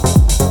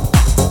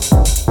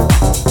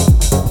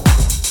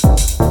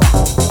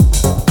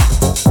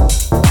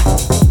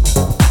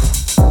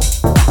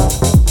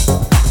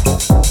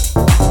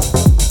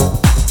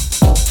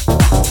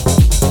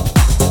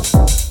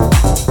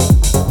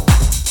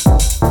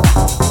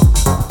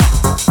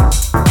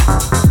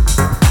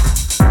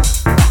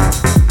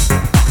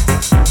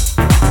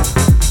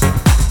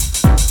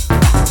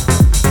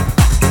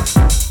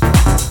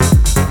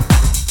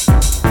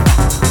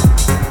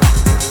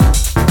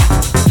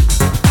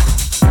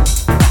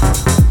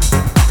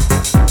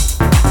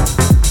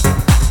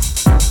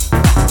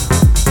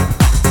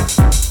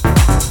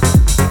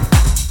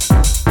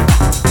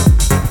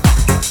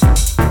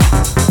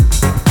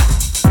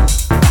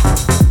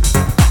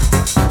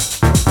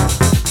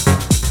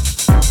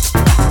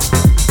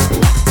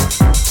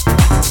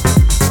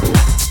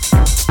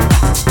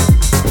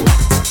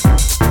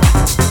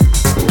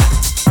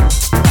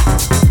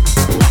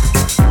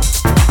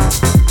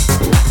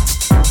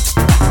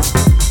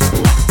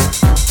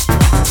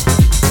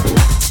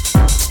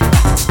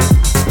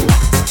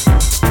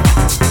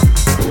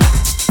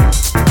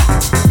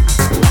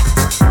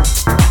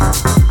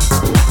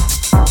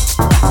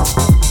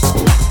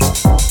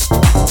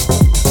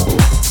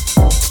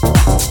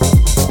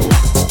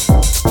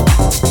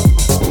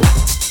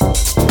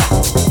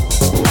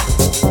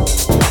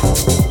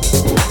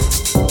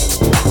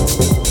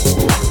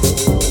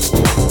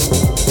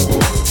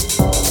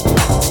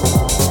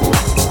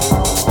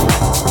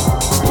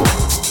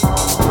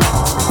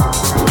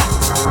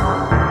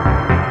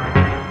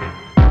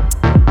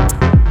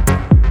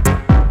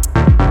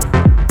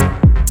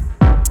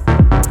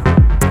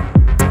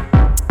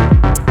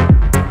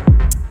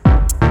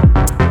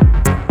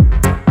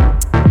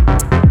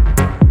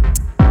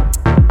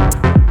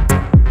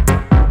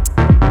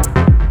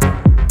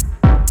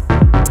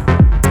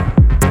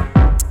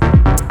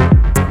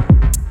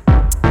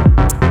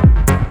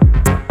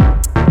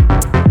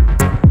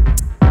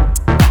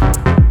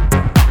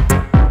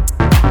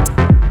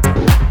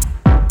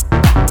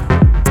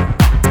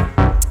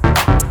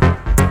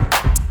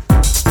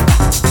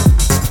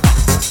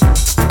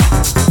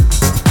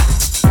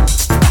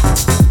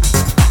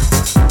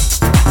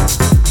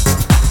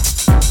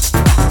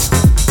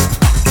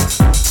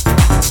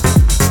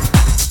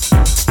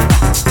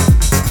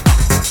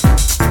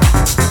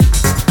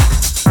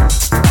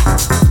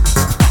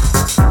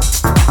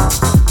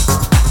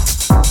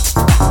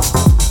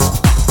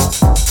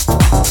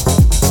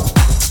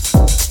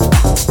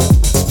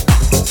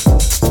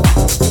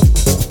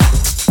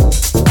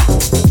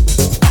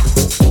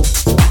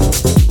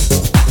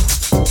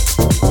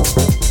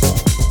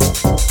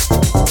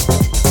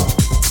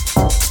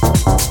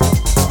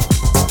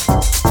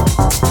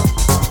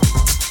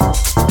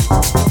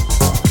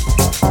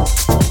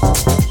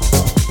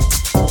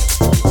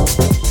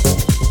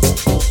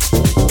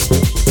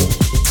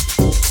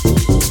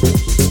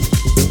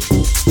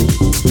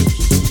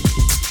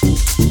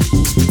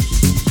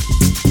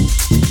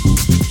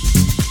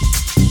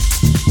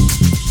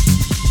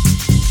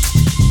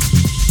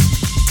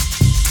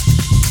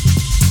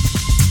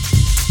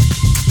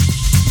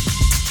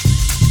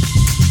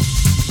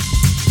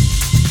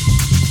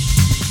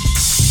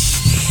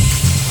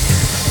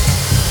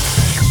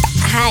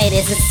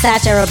 This is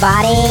Sacha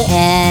Robati,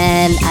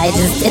 and I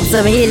just did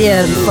some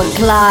helium for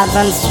Claude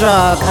Von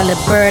Stroke on the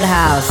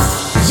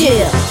Birdhouse.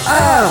 Yeah,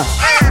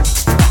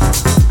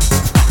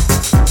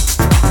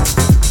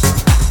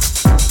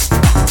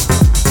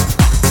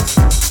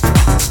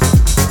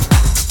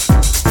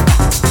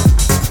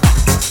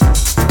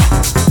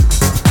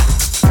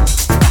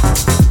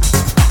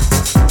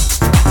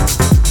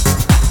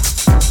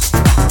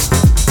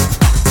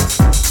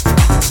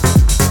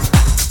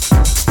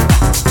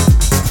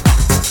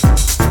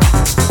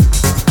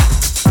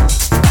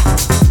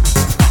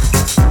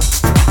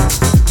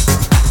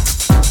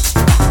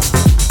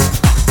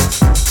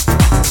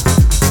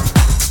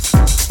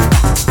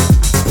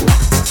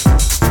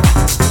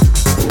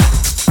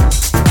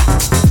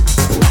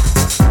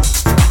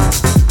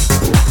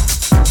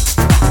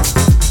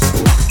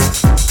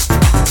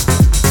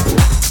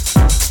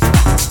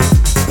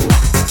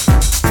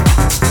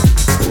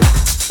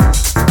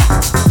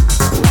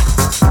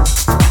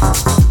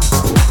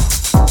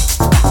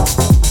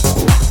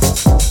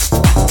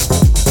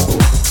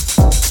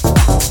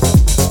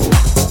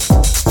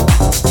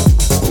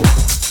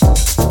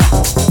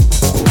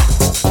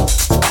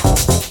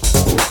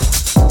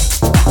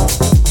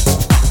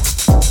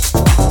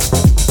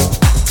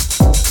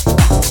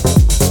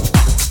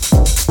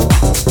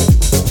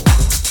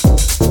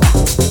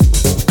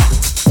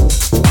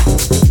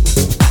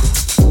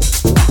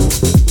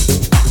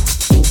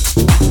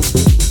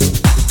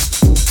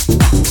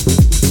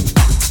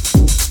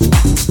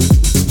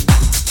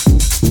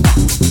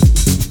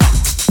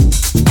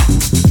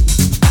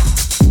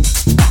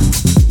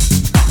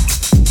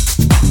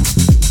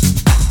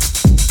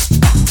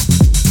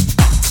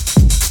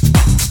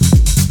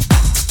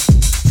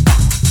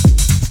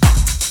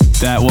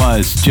 That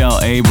was Jel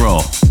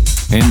Abril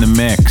in the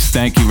mix.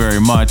 Thank you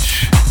very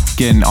much.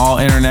 Getting all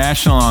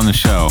international on the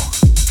show.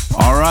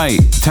 All right,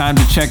 time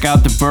to check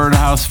out the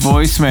Birdhouse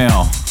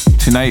voicemail.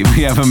 Tonight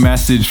we have a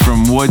message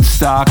from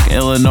Woodstock,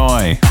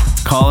 Illinois.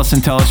 Call us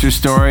and tell us your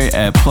story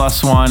at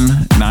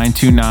 +1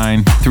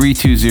 929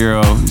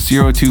 320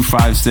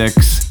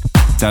 0256.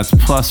 That's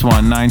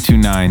 +1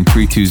 929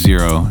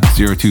 320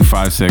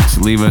 0256.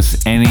 Leave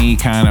us any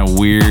kind of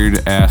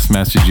weird ass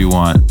message you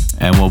want,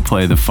 and we'll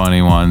play the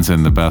funny ones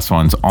and the best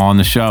ones on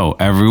the show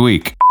every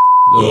week.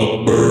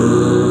 The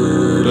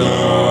Birdhouse.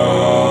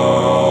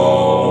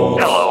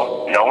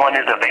 Hello, no one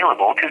is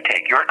available to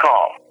take your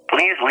call.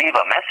 Please leave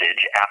a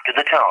message after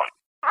the tone.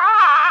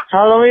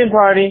 Halloween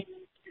party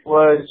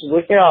was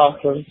wicked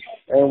awesome,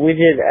 and we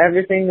did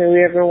everything that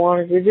we ever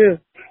wanted to do.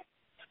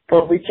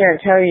 But we can't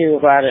tell you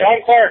about it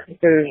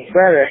because it's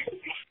better.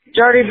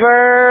 Dirty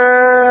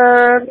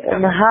Bird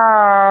in the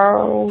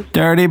house.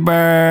 Dirty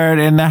Bird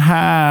in the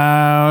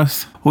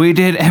house. We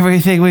did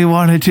everything we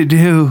wanted to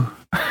do.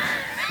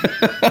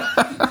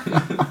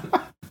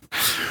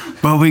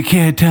 But we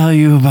can't tell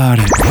you about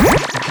it.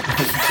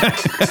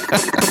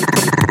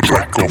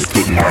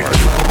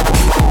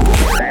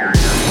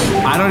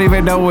 I don't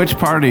even know which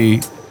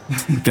party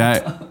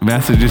that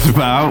message is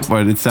about,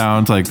 but it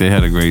sounds like they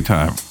had a great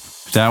time.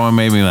 That one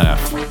made me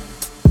laugh.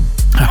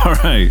 All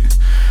right.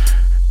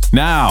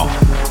 Now,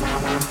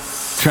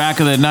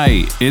 track of the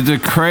night is a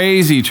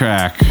crazy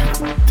track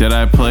that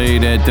I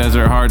played at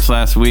Desert Hearts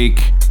last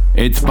week.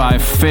 It's by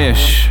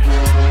Fish,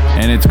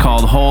 and it's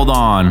called Hold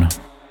On.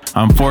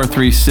 I'm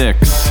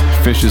 436.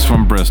 Fish is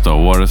from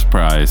Bristol. What a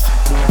surprise.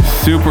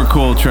 Super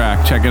cool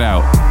track. Check it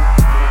out.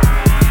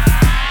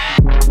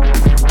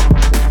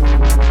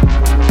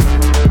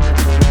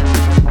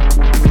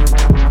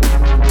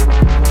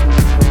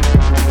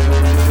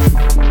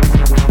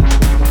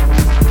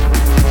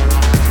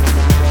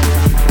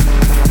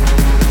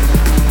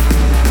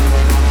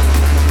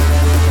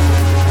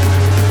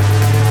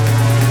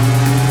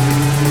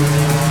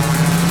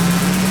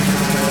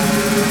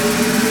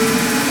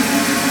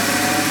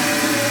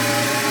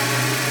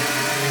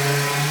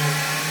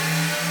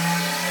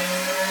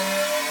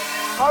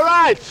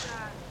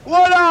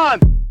 Hold on!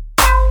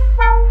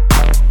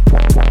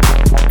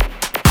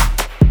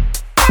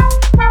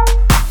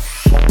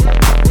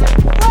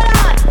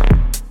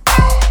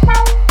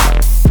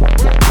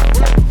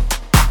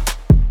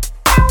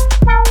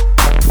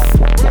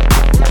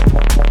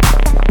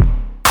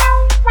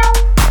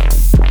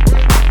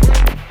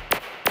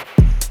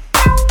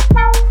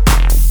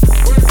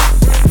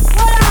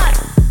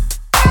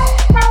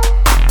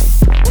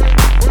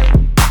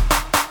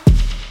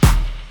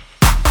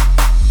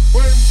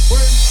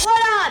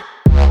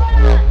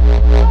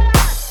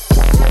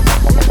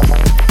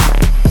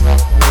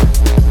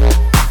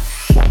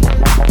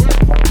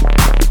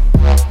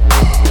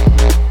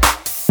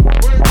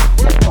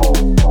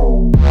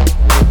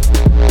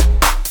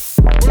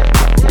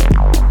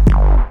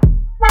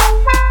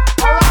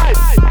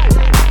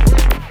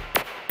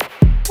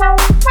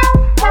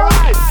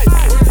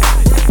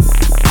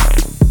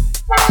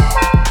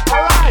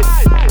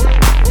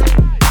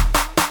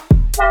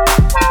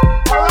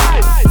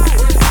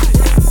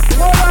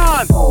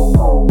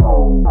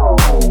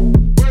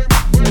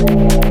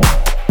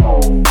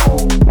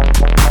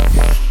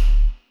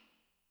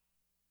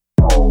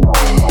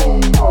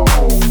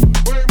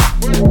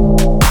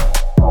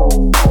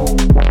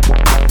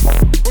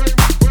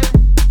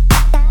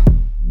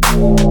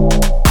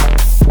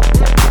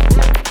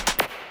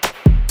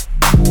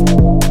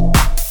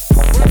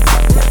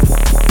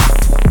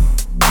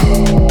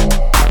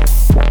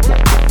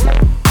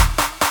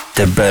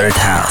 The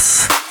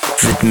Birdhouse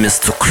with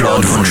Mr.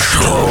 Claude von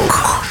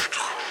Stroke.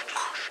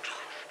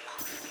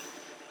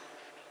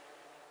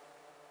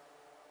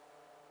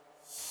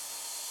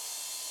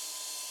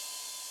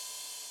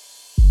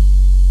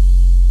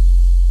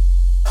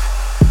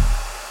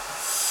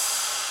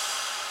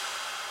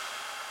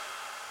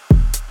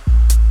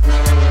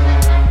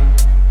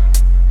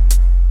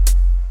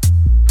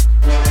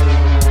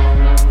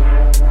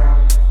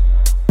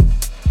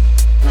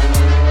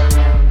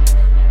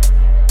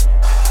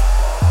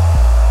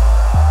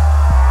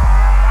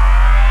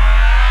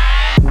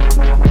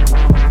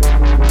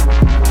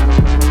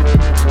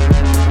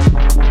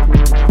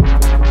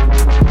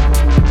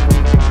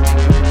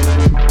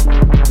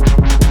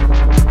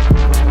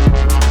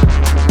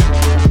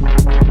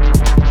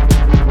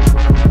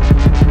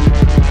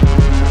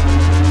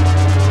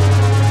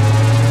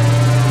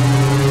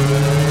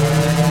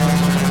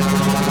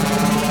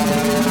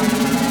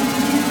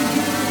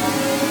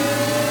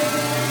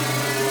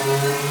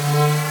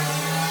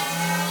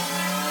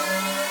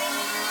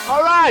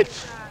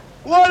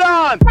 Hold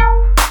on!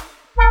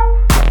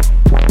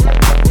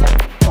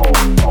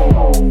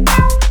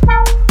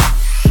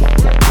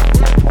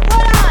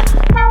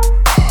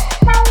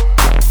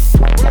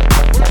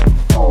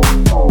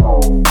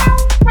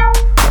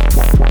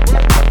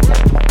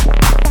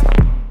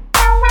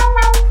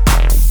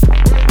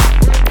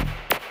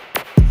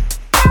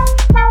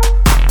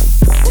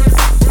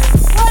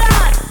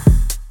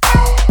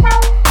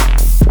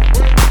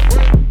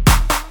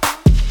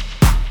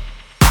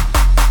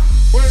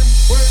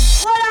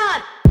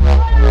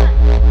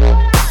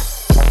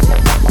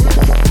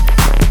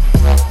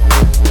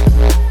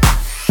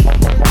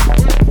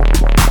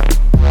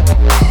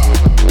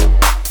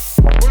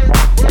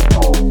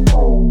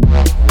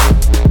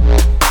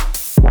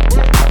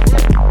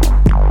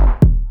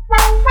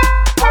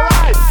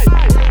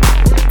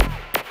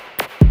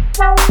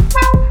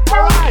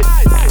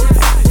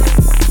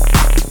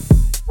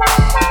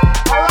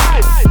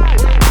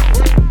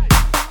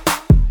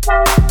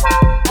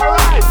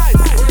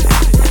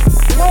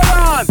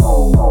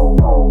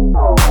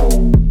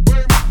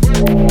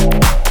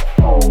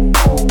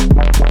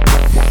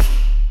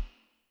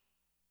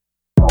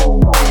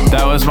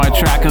 was my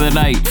track of the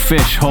night,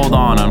 Fish Hold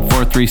On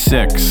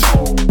 436.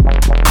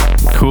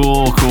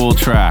 Cool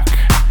track.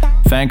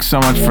 Thanks so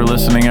much for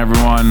listening,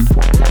 everyone.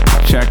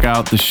 Check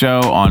out the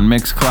show on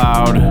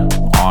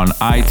Mixcloud, on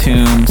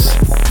iTunes,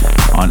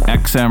 on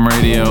XM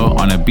Radio,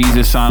 on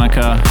Ibiza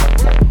Sonica.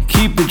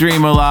 Keep the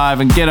dream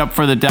alive and get up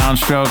for the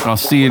downstroke. I'll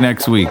see you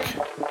next week.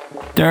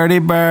 Dirty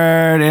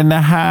Bird in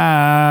the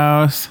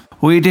house.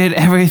 We did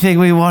everything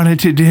we wanted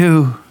to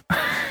do.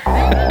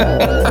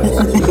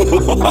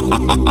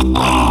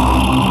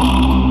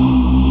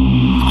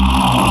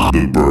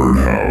 The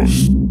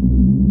Birdhouse.